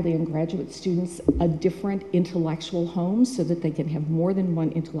faculty and graduate students a different intellectual home so that they can have more than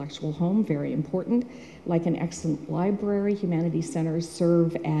one intellectual home, very important. Like an excellent library, humanities centers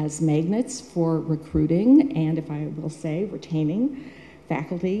serve as magnets for recruiting and, if I will say, retaining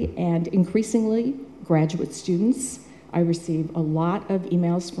faculty, and increasingly graduate students. I receive a lot of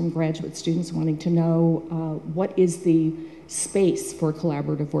emails from graduate students wanting to know what is the space for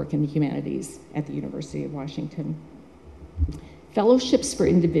collaborative work in the humanities at the University of Washington. Fellowships for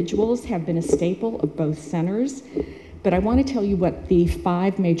individuals have been a staple of both centers, but I want to tell you what the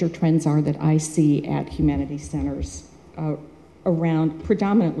 5 major trends are that I see at humanities centers around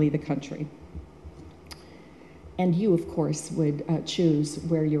predominantly the country. And you, of course, would choose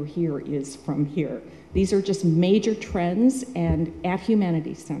where your here is from here. These are just major trends and at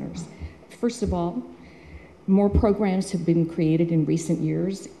humanities centers. First of all, more programs have been created in recent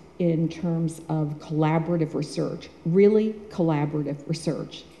years in terms of collaborative research, really collaborative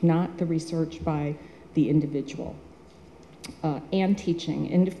research, not the research by the individual, and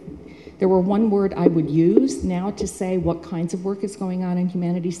teaching. And if there were one word I would use now to say what kinds of work is going on in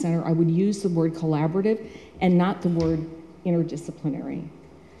Humanities Center, I would use the word collaborative and not the word interdisciplinary.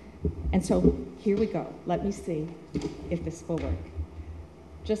 And so here we go. Let me see if this will work.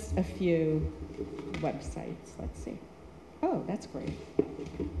 Just a few websites. Let's see. Oh, that's great.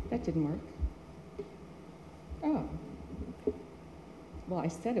 That didn't work. Oh. Well, I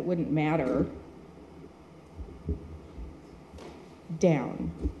said it wouldn't matter.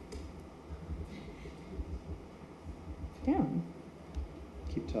 Down. Down.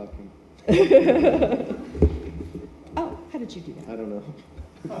 Keep talking. Oh, how did you do that? I don't know.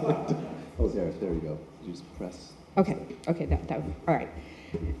 Oh, there you go. You just press. Okay, that all right.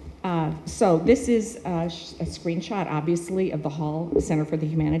 So this is a screenshot, obviously, of the Hall Center for the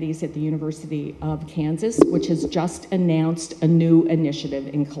Humanities at the University of Kansas, which has just announced a new initiative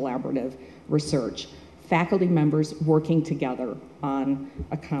in collaborative research. Faculty members working together on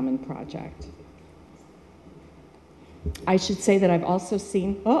a common project. I should say that I've also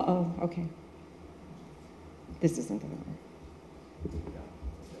seen, okay. This isn't gonna work.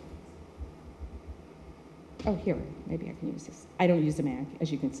 Oh, here, maybe I can use this. I don't use a Mac,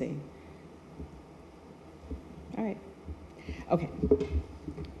 as you can see. All right, okay.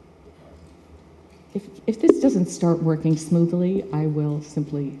 If this doesn't start working smoothly, I will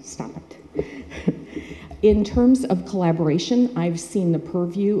simply stop it. In terms of collaboration, I've seen the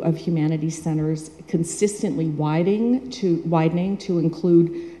purview of Humanities Centers consistently widening to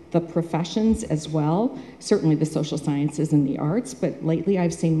include the professions as well, certainly the social sciences and the arts, but lately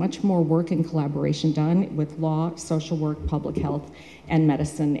I've seen much more work and collaboration done with law, social work, public health, and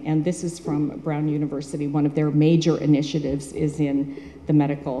medicine. And this is from Brown University. One of their major initiatives is in the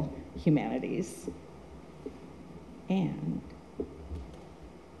medical humanities. And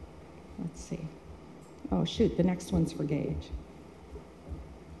let's see. Oh, shoot, the next one's for Gage.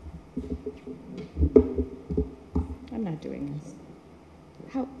 I'm not doing this.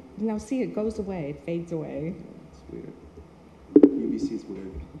 How? Now, see, it goes away, it fades away. It's weird. UBC's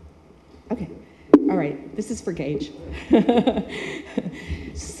weird. Okay, all right, this is for Gage.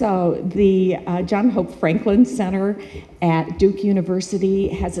 So the John Hope Franklin Center at Duke University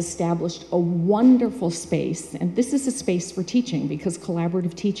has established a wonderful space, and this is a space for teaching because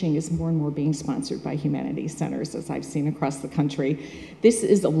collaborative teaching is more and more being sponsored by Humanities Centers, as I've seen across the country. This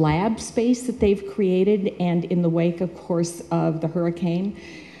is a lab space that they've created, and in the wake, of course, of the hurricane,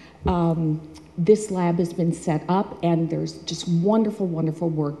 this lab has been set up, and there's just wonderful, wonderful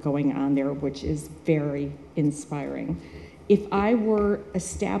work going on there, which is very inspiring. If I were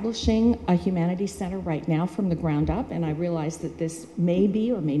establishing a Humanities Center right now from the ground up, and I realize that this may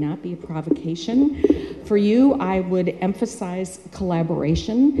be or may not be a provocation for you, I would emphasize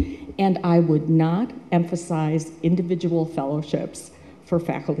collaboration, and I would not emphasize individual fellowships for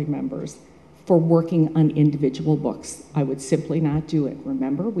faculty members for working on individual books. I would simply not do it.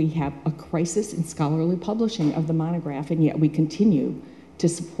 Remember, we have a crisis in scholarly publishing of the monograph, and yet we continue to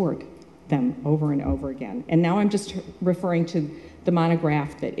support them over and over again. And now I'm just referring to the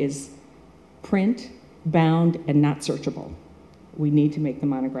monograph that is print, bound, and not searchable. We need to make the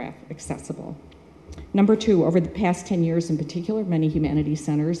monograph accessible. Number two, over the past 10 years in particular, many humanities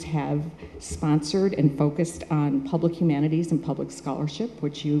centers have sponsored and focused on public humanities and public scholarship,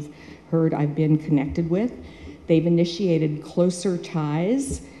 which you've heard I've been connected with. They've initiated closer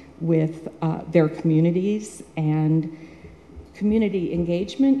ties with their communities, and community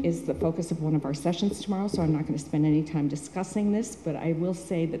engagement is the focus of one of our sessions tomorrow, so I'm not going to spend any time discussing this, but I will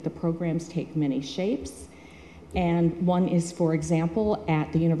say that the programs take many shapes. And one is, for example,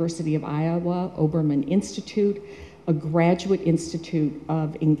 at the University of Iowa Obermann Institute, a graduate institute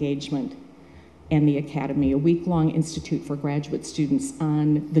of engagement, and the Academy, a week-long institute for graduate students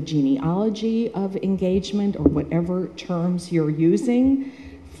on the genealogy of engagement, or whatever terms you're using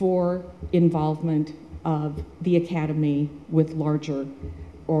for involvement of the Academy with larger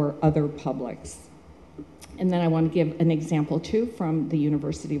or other publics. And then I want to give an example too from the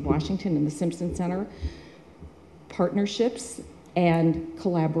University of Washington and the Simpson Center. Partnerships and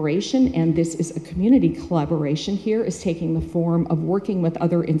collaboration, and this is a community collaboration here, is taking the form of working with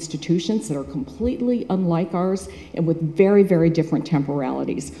other institutions that are completely unlike ours and with very, very different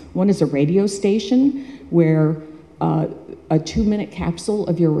temporalities. One is a radio station where a 2-minute capsule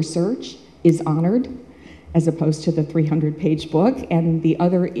of your research is honored as opposed to the 300-page book, and the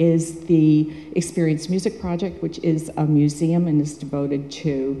other is the Experience Music Project, which is a museum and is devoted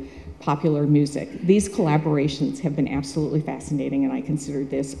to popular music. These collaborations have been absolutely fascinating, and I consider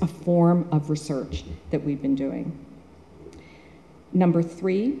this a form of research that we've been doing. Number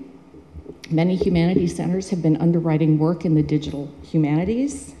 3, many humanities centers have been underwriting work in the digital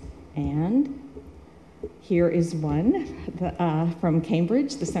humanities, and here is one from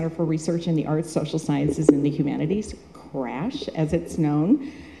Cambridge, the Center for Research in the Arts, Social Sciences, and the Humanities, CRASH, as it's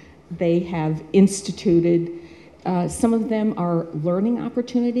known. They have instituted, some of them are learning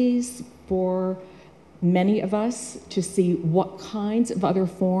opportunities for many of us to see what kinds of other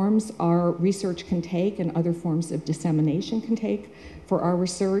forms our research can take and other forms of dissemination can take for our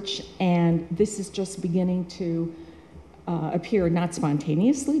research. And this is just beginning to appear not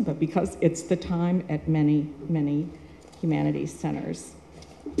spontaneously, but because it's the time at many, many humanities centers.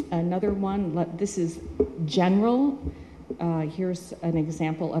 Another one, this is general. Here's an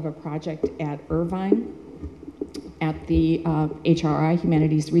example of a project at Irvine at the HRI,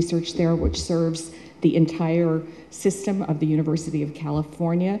 Humanities Research there, which serves the entire system of the University of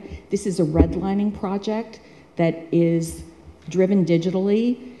California. This is a redlining project that is driven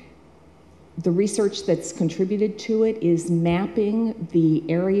digitally. The research that's contributed to it is mapping the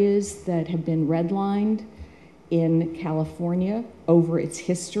areas that have been redlined in California over its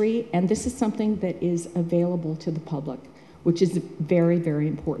history, and this is something that is available to the public, which is very, very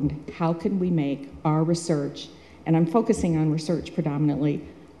important. How can we make our research, and I'm focusing on research predominantly,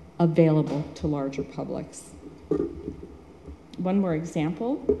 available to larger publics? One more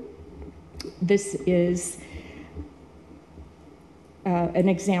example. This is an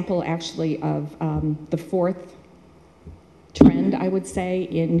example actually of the 4th trend, I would say,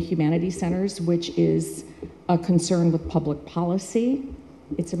 in humanities centers, which is a concern with public policy.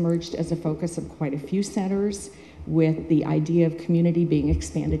 It's emerged as a focus of quite a few centers, with the idea of community being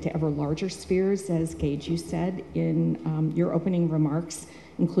expanded to ever larger spheres, as Gage, you said in your opening remarks,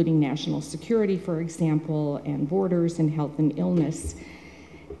 including national security, for example, and borders and health and illness.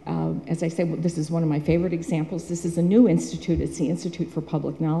 As I said, this is one of my favorite examples. This is a new institute. It's the Institute for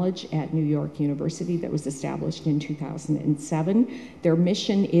Public Knowledge at New York University that was established in 2007. Their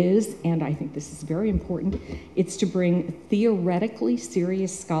mission is, and I think this is very important, it's to bring theoretically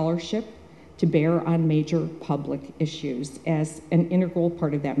serious scholarship to bear on major public issues. As an integral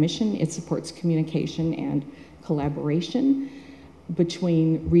part of that mission, it supports communication and collaboration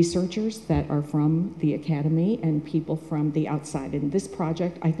between researchers that are from the academy and people from the outside. And this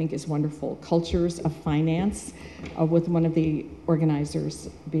project, I think, is wonderful. Cultures of Finance, with one of the organizers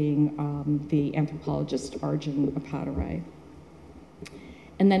being the anthropologist Arjun Appadurai.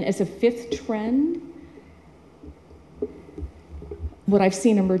 And then as a 5th trend, what I've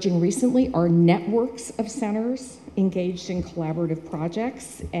seen emerging recently are networks of centers engaged in collaborative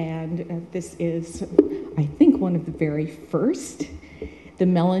projects, and this is, I think, one of the very first. The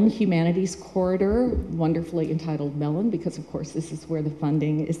Mellon Humanities Corridor, wonderfully entitled Mellon, because of course this is where the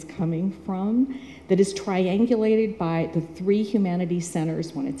funding is coming from, that is triangulated by the 3 humanities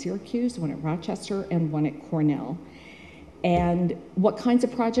centers, one at Syracuse, one at Rochester, and one at Cornell. And what kinds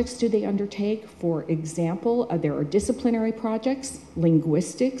of projects do they undertake? For example, there are disciplinary projects.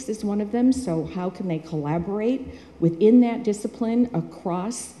 Linguistics is one of them. So how can they collaborate within that discipline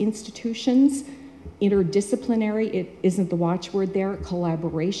across institutions? Interdisciplinary, it isn't the watchword there.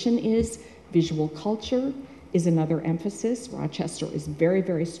 Collaboration is. Visual culture is another emphasis. Rochester is very,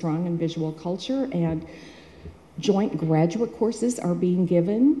 very strong in visual culture, and joint graduate courses are being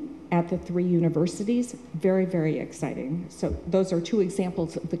given at the 3 universities. Very, very exciting. So those are 2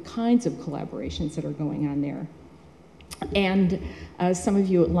 examples of the kinds of collaborations that are going on there. And as some of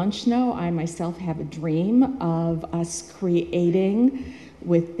you at lunch know, I myself have a dream of us creating,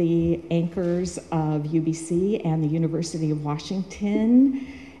 with the anchors of UBC and the University of Washington,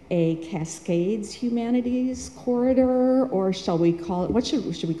 a Cascades Humanities Corridor, or shall we call it, what should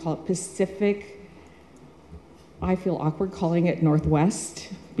we call it, Pacific? I feel awkward calling it Northwest,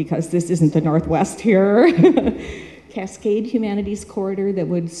 because this isn't the Northwest here. Cascade Humanities Corridor that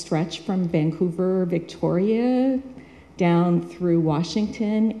would stretch from Vancouver, Victoria, down through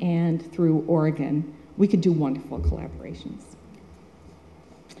Washington and through Oregon. We could do wonderful collaborations.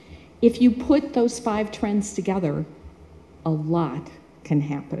 If you put those 5 trends together, a lot can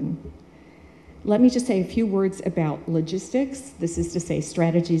happen. Let me just say a few words about logistics. This is to say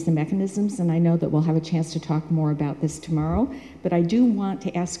strategies and mechanisms, and I know that we'll have a chance to talk more about this tomorrow, but I do want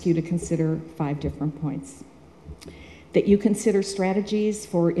to ask you to consider 5 different points. That you consider strategies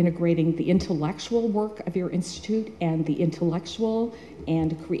for integrating the intellectual work of your institute, and the intellectual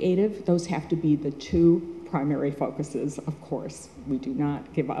and creative, those have to be the 2 primary focuses, of course. We do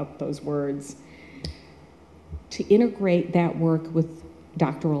not give up those words. To integrate that work with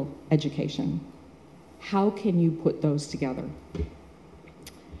doctoral education. How can you put those together?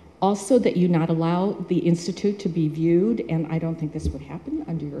 Also, that you not allow the Institute to be viewed, and I don't think this would happen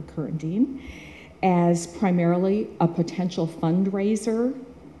under your current dean, as primarily a potential fundraiser,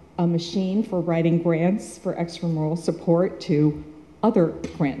 a machine for writing grants for extramural support to other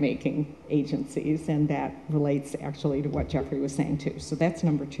grant-making agencies, and that relates actually to what Geoffrey was saying too. So that's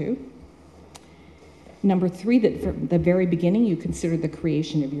number 2. Number 3, that from the very beginning you consider the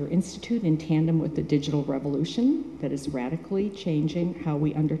creation of your institute in tandem with the digital revolution that is radically changing how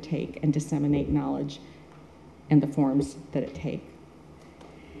we undertake and disseminate knowledge and the forms that it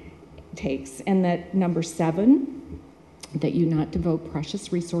takes. And that number 7, that you not devote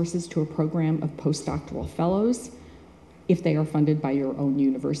precious resources to a program of postdoctoral fellows if they are funded by your own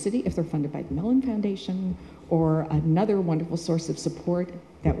university. If they're funded by the Mellon Foundation or another wonderful source of support,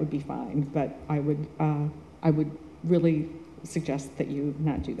 that would be fine. But I would really suggest that you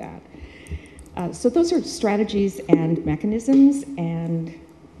not do that. So those are strategies and mechanisms, and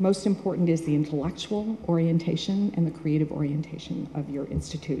most important is the intellectual orientation and the creative orientation of your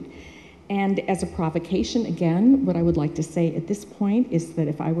institute. And as a provocation, again, what I would like to say at this point is that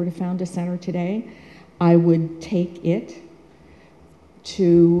if I were to found a center today, I would take it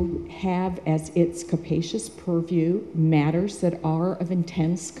to have as its capacious purview matters that are of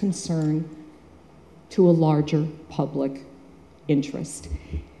intense concern to a larger public interest.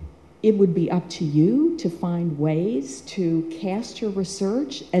 It would be up to you to find ways to cast your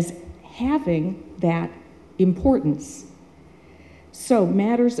research as having that importance. So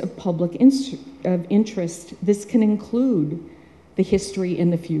matters of public interest, this can include the history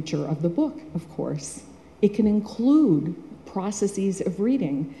and the future of the book, of course. It can include processes of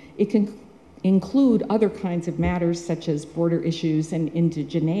reading. It can include other kinds of matters such as border issues and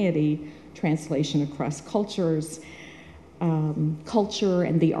indigeneity, translation across cultures, culture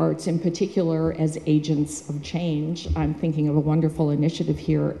and the arts in particular as agents of change. I'm thinking of a wonderful initiative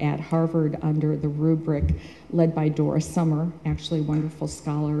here at Harvard under the rubric led by Dora Summer, actually a wonderful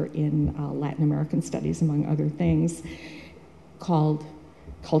scholar in Latin American studies, among other things, called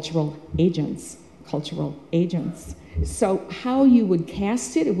Cultural Agents. Cultural agents. So how you would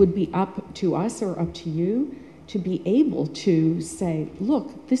cast it, it would be up to us or up to you to be able to say,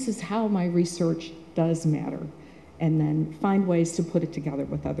 look, this is how my research does matter, and then find ways to put it together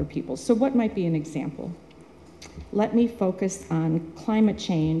with other people. So what might be an example? Let me focus on climate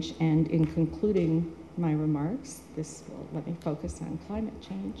change, and in concluding my remarks, this will let me focus on climate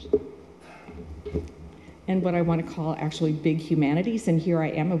change and what I want to call actually big humanities, and here I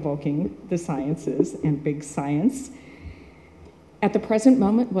am evoking the sciences and big science. At the present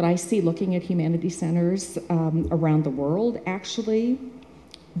moment, what I see looking at humanities centers around the world, actually,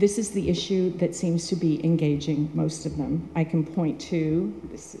 this is the issue that seems to be engaging most of them. I can point to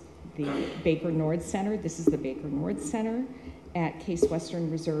the Baker Nord Center. This is the Baker Nord Center at Case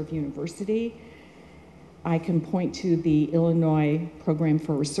Western Reserve University. I can point to the Illinois Program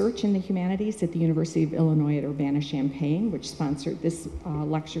for Research in the Humanities at the University of Illinois at Urbana-Champaign, which sponsored this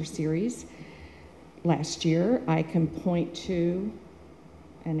lecture series last year. I can point to,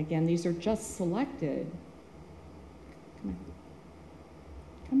 and again, these are just selected.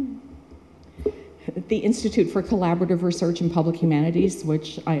 Come on. The Institute for Collaborative Research in Public Humanities,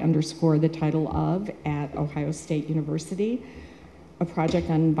 which I underscore the title of at Ohio State University. A project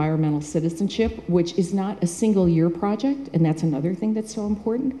on environmental citizenship, which is not a single-year project, and that's another thing that's so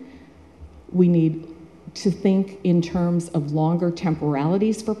important. We need to think in terms of longer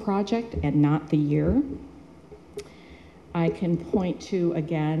temporalities for project and not the year. I can point to,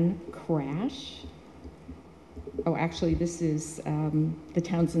 again, CRASH. Oh, actually, this is the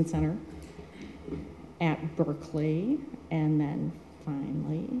Townsend Center at Berkeley, and then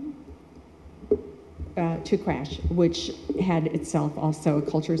finally, to CRASH, which had itself also a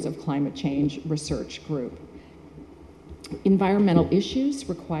Cultures of Climate Change research group. Environmental issues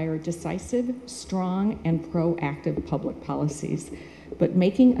require decisive, strong, and proactive public policies, but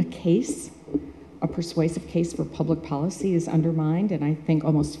making a case, a persuasive case for public policy is undermined, and I think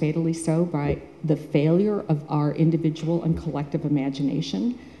almost fatally so, by the failure of our individual and collective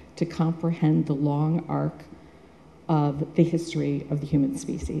imagination to comprehend the long arc of the history of the human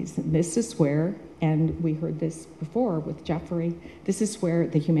species. And this is where, and we heard this before with Geoffrey, this is where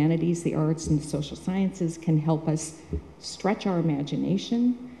the humanities, the arts, and the social sciences can help us stretch our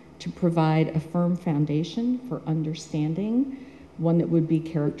imagination to provide a firm foundation for understanding, one that would be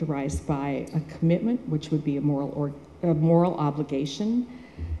characterized by a commitment, which would be a moral obligation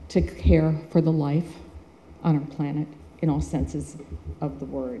to care for the life on our planet in all senses of the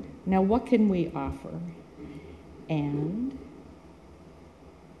word. Now, what can we offer? And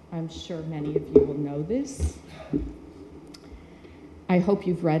I'm sure many of you will know this. I hope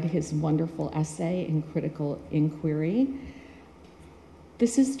you've read his wonderful essay in Critical Inquiry.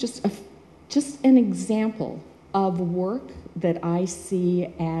 This is just an example of work that I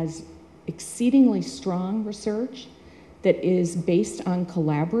see as exceedingly strong research that is based on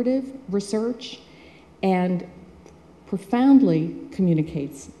collaborative research and profoundly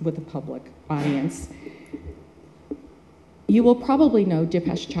communicates with the public audience. You will probably know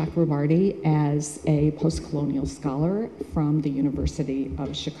Dipesh Chakrabarty as a post-colonial scholar from the University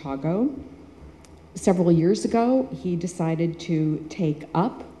of Chicago. Several years ago, he decided to take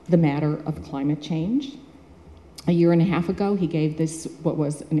up the matter of climate change. A year and a half ago, he gave this, what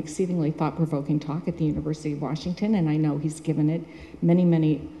was an exceedingly thought-provoking talk at the University of Washington, and I know he's given it many,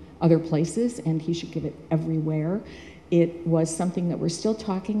 many other places, and he should give it everywhere. It was something that we're still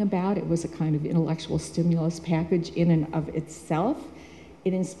talking about. It was a kind of intellectual stimulus package in and of itself.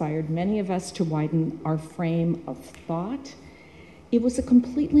 It inspired many of us to widen our frame of thought. It was a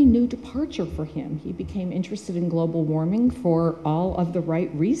completely new departure for him. He became interested in global warming for all of the right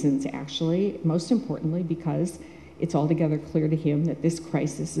reasons, actually, most importantly because it's altogether clear to him that this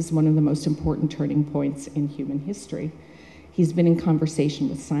crisis is one of the most important turning points in human history. He's been in conversation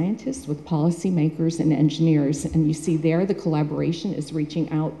with scientists, with policymakers, and engineers, and you see there the collaboration is reaching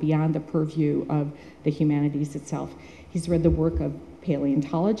out beyond the purview of the humanities itself. He's read the work of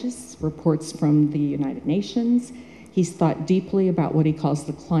paleontologists, reports from the United Nations. He's thought deeply about what he calls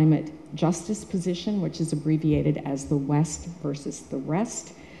the climate justice position, which is abbreviated as the West versus the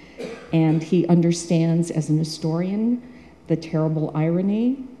rest. And he understands, as an historian, the terrible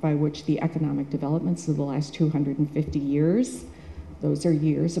irony by which the economic developments of the last 250 years, those are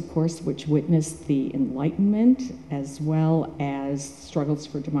years, of course, which witnessed the Enlightenment as well as struggles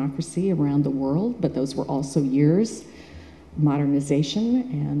for democracy around the world, but those were also years of modernization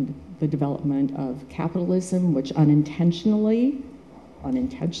and the development of capitalism, which unintentionally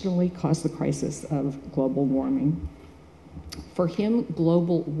caused the crisis of global warming. For him,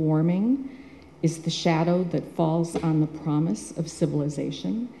 global warming is the shadow that falls on the promise of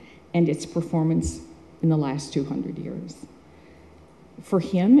civilization and its performance in the last 200 years. For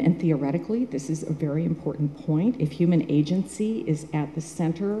him, and theoretically, this is a very important point, if human agency is at the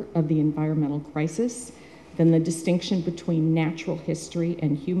center of the environmental crisis, then the distinction between natural history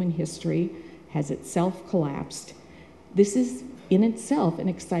and human history has itself collapsed. This is in itself an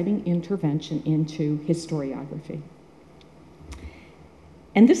exciting intervention into historiography.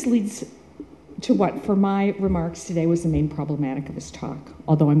 And this leads to what, for my remarks today, was the main problematic of his talk,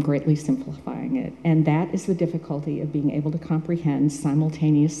 although I'm greatly simplifying it, and that is the difficulty of being able to comprehend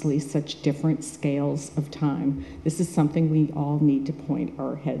simultaneously such different scales of time. This is something we all need to point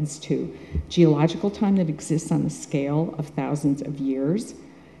our heads to. Geological time that exists on the scale of thousands of years,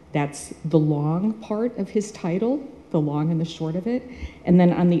 that's the long part of his title, the long and the short of it, and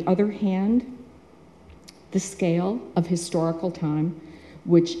then on the other hand, the scale of historical time,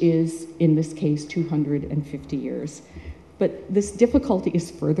 which is, in this case, 250 years. But this difficulty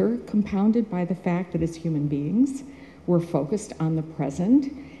is further compounded by the fact that as human beings, we're focused on the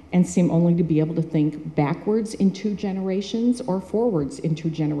present and seem only to be able to think backwards in 2 generations or forwards in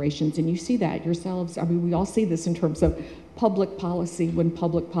 2 generations. And you see that yourselves. I mean, we all see this in terms of public policy, when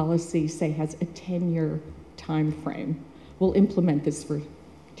public policy, say, has a 10-year time frame. We'll implement this for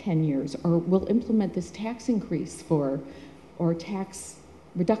 10 years, or we'll implement this tax increase or tax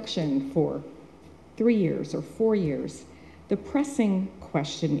reduction for 3 years or 4 years. The pressing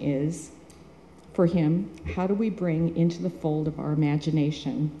question is, for him, how do we bring into the fold of our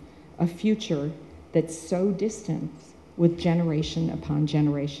imagination a future that's so distant, with generation upon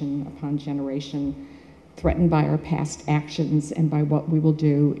generation upon generation, threatened by our past actions and by what we will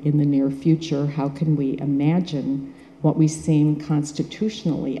do in the near future? How can we imagine what we seem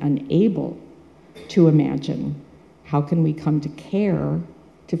constitutionally unable to imagine? How can we come to care,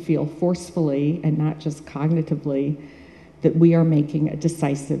 to feel forcefully and not just cognitively that we are making a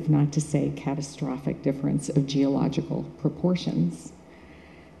decisive, not to say catastrophic, difference of geological proportions?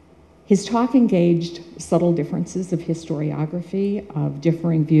 His talk engaged subtle differences of historiography, of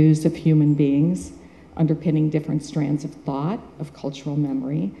differing views of human beings, underpinning different strands of thought, of cultural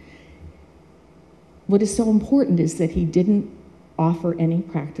memory. What is so important is that he didn't offer any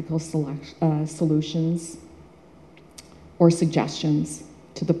practical solutions or suggestions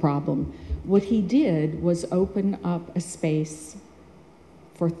to the problem. What he did was open up a space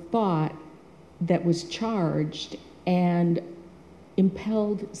for thought that was charged and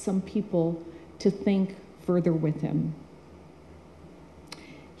impelled some people to think further with him.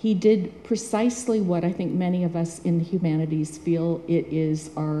 He did precisely what I think many of us in the humanities feel it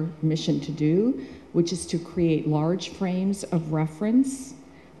is our mission to do, which is to create large frames of reference,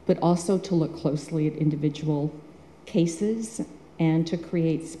 but also to look closely at individual cases and to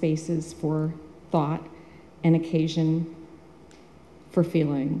create spaces for thought and occasion for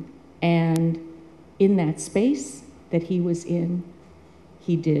feeling. And in that space that he was in,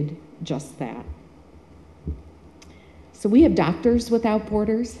 he did just that. So we have doctors without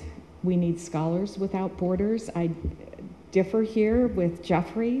borders. We need scholars without borders. I differ here with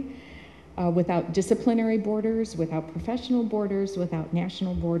Geoffrey. Without disciplinary borders, without professional borders, without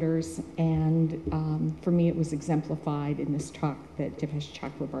national borders, and for me it was exemplified in this talk that Divesh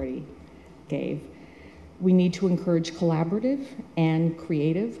Chakrabarty gave. We need to encourage collaborative and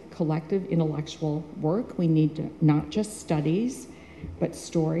creative, collective intellectual work. We need not just studies, but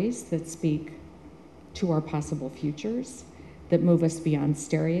stories that speak to our possible futures, that move us beyond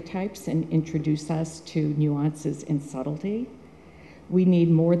stereotypes and introduce us to nuances and subtlety. We need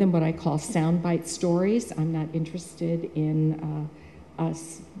more than what I call soundbite stories. I'm not interested in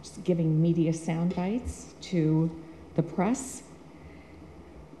us just giving media soundbites to the press.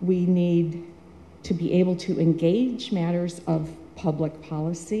 We need to be able to engage matters of public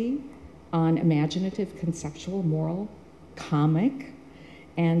policy on imaginative, conceptual, moral, comic,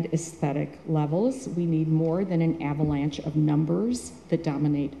 and aesthetic levels. We need more than an avalanche of numbers that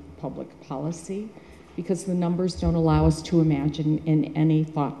dominate public policy, because the numbers don't allow us to imagine in any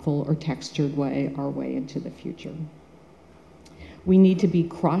thoughtful or textured way our way into the future. We need to be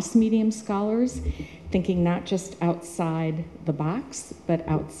cross-medium scholars, thinking not just outside the box, but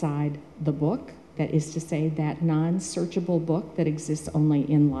outside the book. That is to say, that non-searchable book that exists only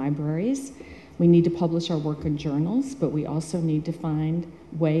in libraries. We need to publish our work in journals, but we also need to find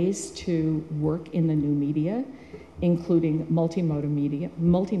ways to work in the new media, including multimodal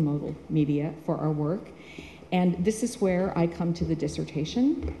media for our work. And this is where I come to the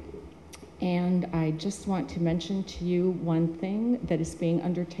dissertation. And I just want to mention to you one thing that is being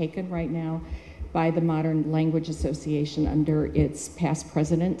undertaken right now by the Modern Language Association under its past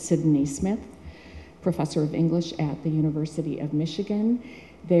president, Sydney Smith, professor of English at the University of Michigan.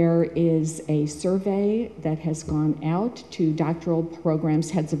 There is a survey that has gone out to doctoral programs,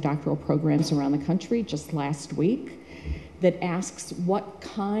 heads of doctoral programs around the country just last week, that asks what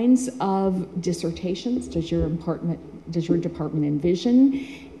kinds of dissertations does your department envision,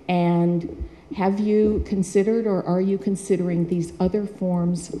 and have you considered or are you considering these other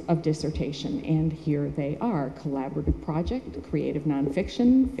forms of dissertation? And here they are: collaborative project, creative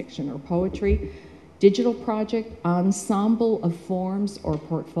nonfiction, fiction or poetry, digital project, ensemble of forms or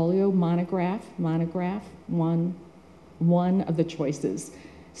portfolio, monograph, one of the choices,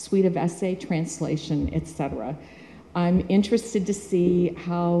 suite of essay, translation, etc. I'm interested to see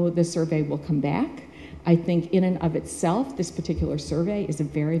how the survey will come back. I think in and of itself, this particular survey is a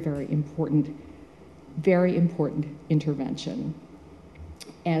very, very important intervention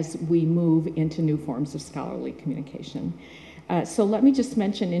as we move into new forms of scholarly communication. So let me just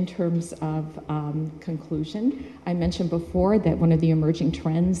mention in terms of conclusion, I mentioned before that one of the emerging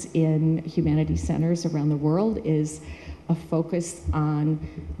trends in humanities centers around the world is a focus on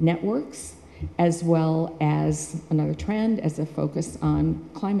networks, as well as another trend as a focus on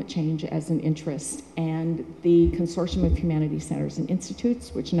climate change as an interest. And the Consortium of Humanities Centers and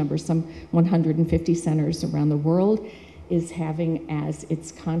Institutes, which numbers some 150 centers around the world, is having as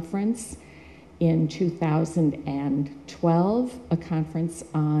its conference in 2012 a conference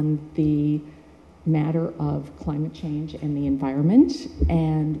on the matter of climate change and the environment.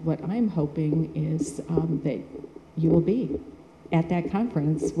 And what I'm hoping is that you will be at that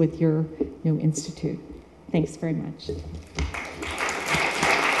conference with your new institute. Thanks very much.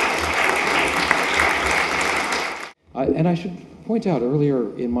 And I should point out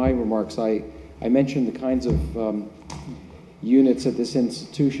earlier in my remarks, I mentioned the kinds of units at this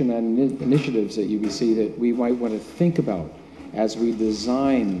institution and initiatives at UBC that we might want to think about as we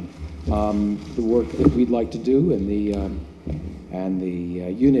design the work that we'd like to do and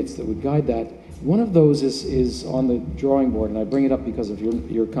the units that would guide that. One of those is on the drawing board, and I bring it up because of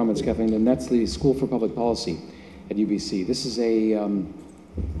your comments, Kathleen, and that's the School for Public Policy at UBC. This is a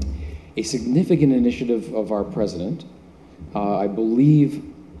significant initiative of our president. I believe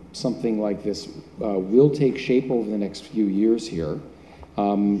something like this will take shape over the next few years here.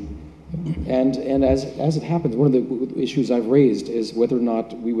 And as it happens, one of the issues I've raised is whether or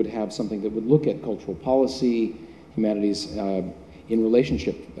not we would have something that would look at cultural policy, humanities, in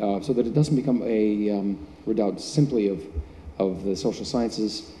relationship, so that it doesn't become a redoubt simply of the social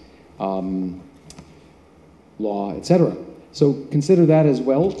sciences, law, etc. So consider that as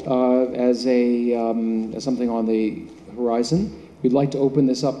well as as something on the horizon. We'd like to open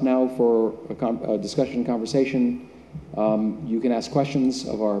this up now for a discussion, conversation. You can ask questions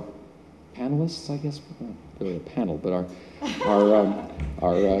of our panelists, I guess. Not really a panel, but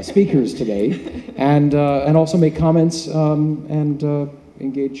our speakers today, and also make comments and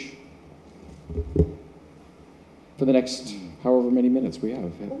engage for the next however many minutes we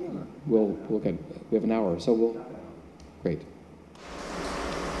have. We'll look at. We have an hour, so we'll. Great.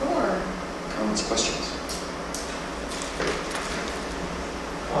 Comments, questions?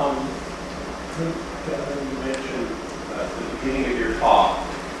 Kathleen, you mentioned at the beginning of your talk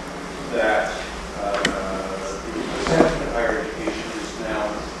that the perception of higher education is now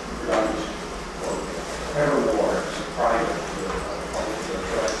predominant or evermore as a private public good.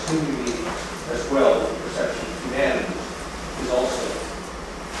 So I assume you mean as well the perception of humanities is also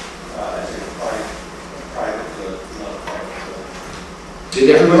as a private good, not a private good. Did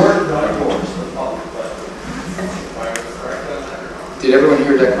everyone? Not yours, the public, but am I correct on that or not? Did everyone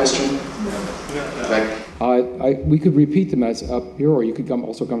hear that question? Back. We could repeat them as up here, or you could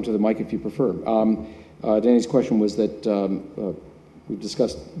also come to the mic if you prefer. Danny's question was that we've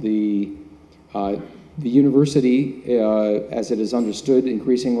discussed the university as it is understood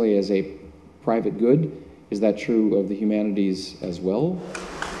increasingly as a private good. Is that true of the humanities as well?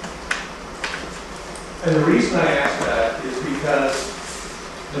 And the reason I ask that is because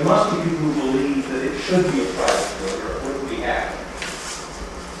there must be people who believe that it should be a private good, or it wouldn't be happening.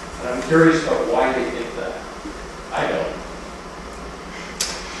 And I'm curious about why they think that. I don't.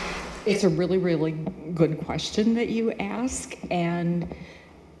 It's a really, really good question that you ask. And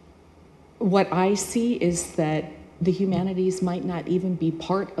what I see is that the humanities might not even be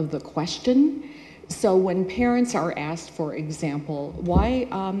part of the question. So when parents are asked, for example,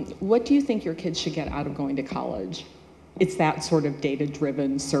 what do you think your kids should get out of going to college? It's that sort of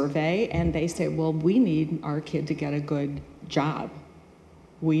data-driven survey. And they say, well, we need our kid to get a good job.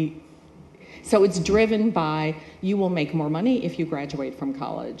 So it's driven by, you will make more money if you graduate from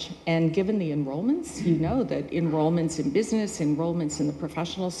college. And given the enrollments, you know that enrollments in business, enrollments in the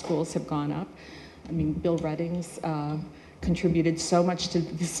professional schools have gone up. I mean, Bill Redding's contributed so much to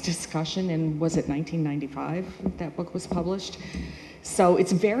this discussion in, was it 1995 that book was published? So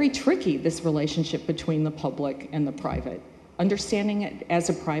it's very tricky, this relationship between the public and the private. Understanding it as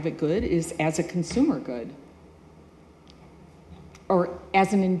a private good is as a consumer good, or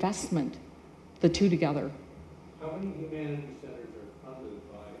as an investment, the two together. How many humanities centers are funded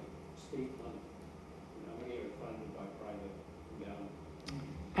by state money? And how many are funded by private endowment?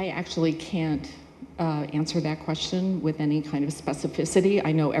 I actually can't answer that question with any kind of specificity.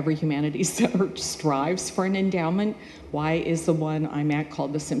 I know every humanities center strives for an endowment. Why is the one I'm at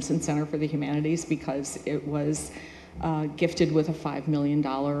called the Simpson Center for the Humanities? Because it was gifted with a $5 million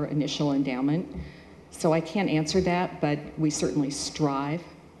initial endowment. So I can't answer that, but we certainly strive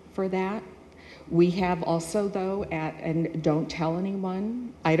for that. We have also, though, and don't tell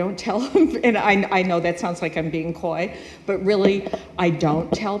anyone, I don't tell them, and I know that sounds like I'm being coy, but really, I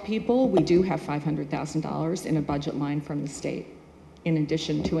don't tell people. We do have $500,000 in a budget line from the state, in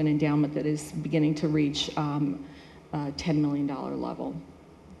addition to an endowment that is beginning to reach $10 million level,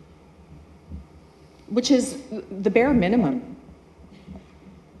 which is the bare minimum.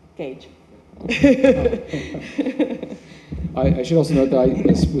 Gage. I should also note that I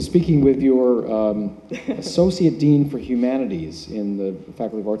was speaking with your Associate Dean for Humanities in the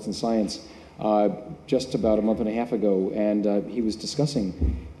Faculty of Arts and Science just about a month and a half ago, and he was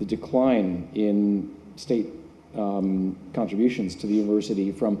discussing the decline in state contributions to the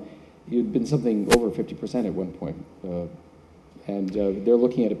university from, it had been something over 50% at one point, and they're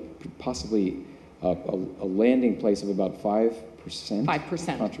looking at possibly a landing place of about 5%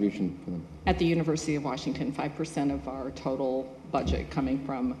 5% contribution for them. At the University of Washington, 5% of our total budget coming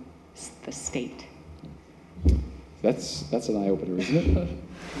from the state. That's an eye-opener, isn't it?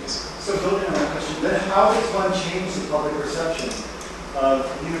 So building on that question, then how does one change the public perception of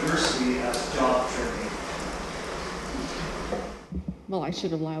university as a job training? Well, I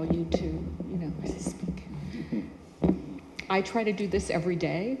should allow you to, speak. I try to do this every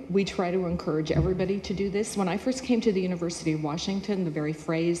day. We try to encourage everybody to do this. When I first came to the University of Washington, the very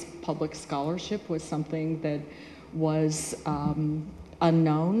phrase public scholarship was something that was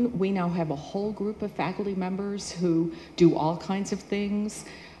unknown. We now have a whole group of faculty members who do all kinds of things,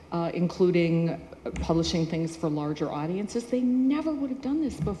 including publishing things for larger audiences. They never would have done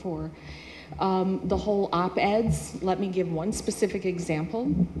this before. The whole op-eds, let me give one specific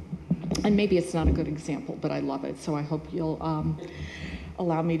example. And maybe it's not a good example, but I love it, so I hope you'll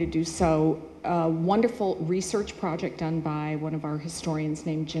allow me to do so. a wonderful research project done by one of our historians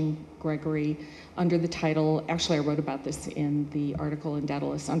named Jim Gregory under the title, actually I wrote about this in the article in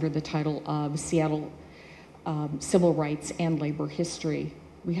Daedalus, under the title of Seattle Civil Rights and Labor History.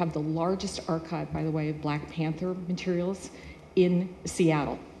 We have the largest archive, by the way, of Black Panther materials in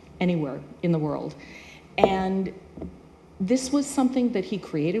Seattle, anywhere in the world. And this was something that he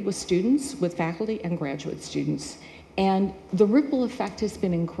created with students, with faculty and graduate students. And the ripple effect has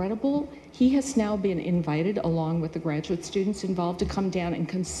been incredible. He has now been invited, along with the graduate students involved, to come down and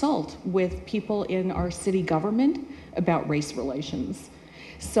consult with people in our city government about race relations.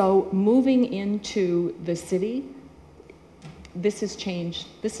 So moving into the city, this has changed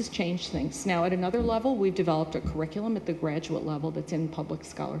things. Now at another level, we've developed a curriculum at the graduate level that's in public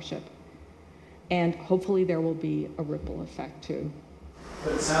scholarship. And hopefully there will be a ripple effect too.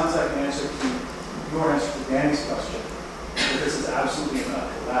 But it sounds like an answer to your answer to Danny's question, that this is absolutely an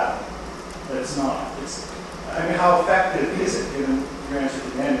uphill battle. But it's not. I mean, how effective is it, given your answer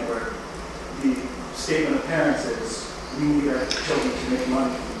to Danny, where the statement of parents is, we need our children to make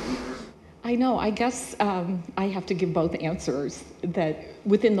money from the university? I know, I guess I have to give both answers. That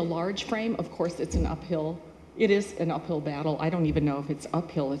within the large frame, of course, it is an uphill battle. I don't even know if it's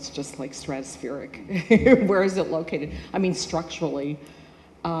uphill, it's just like stratospheric. Where is it located? I mean, structurally,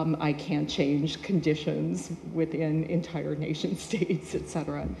 I can't change conditions within entire nation states, et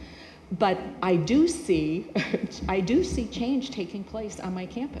cetera. But I do see change taking place on my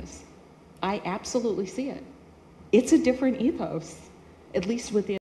campus. I absolutely see it. It's a different ethos, at least within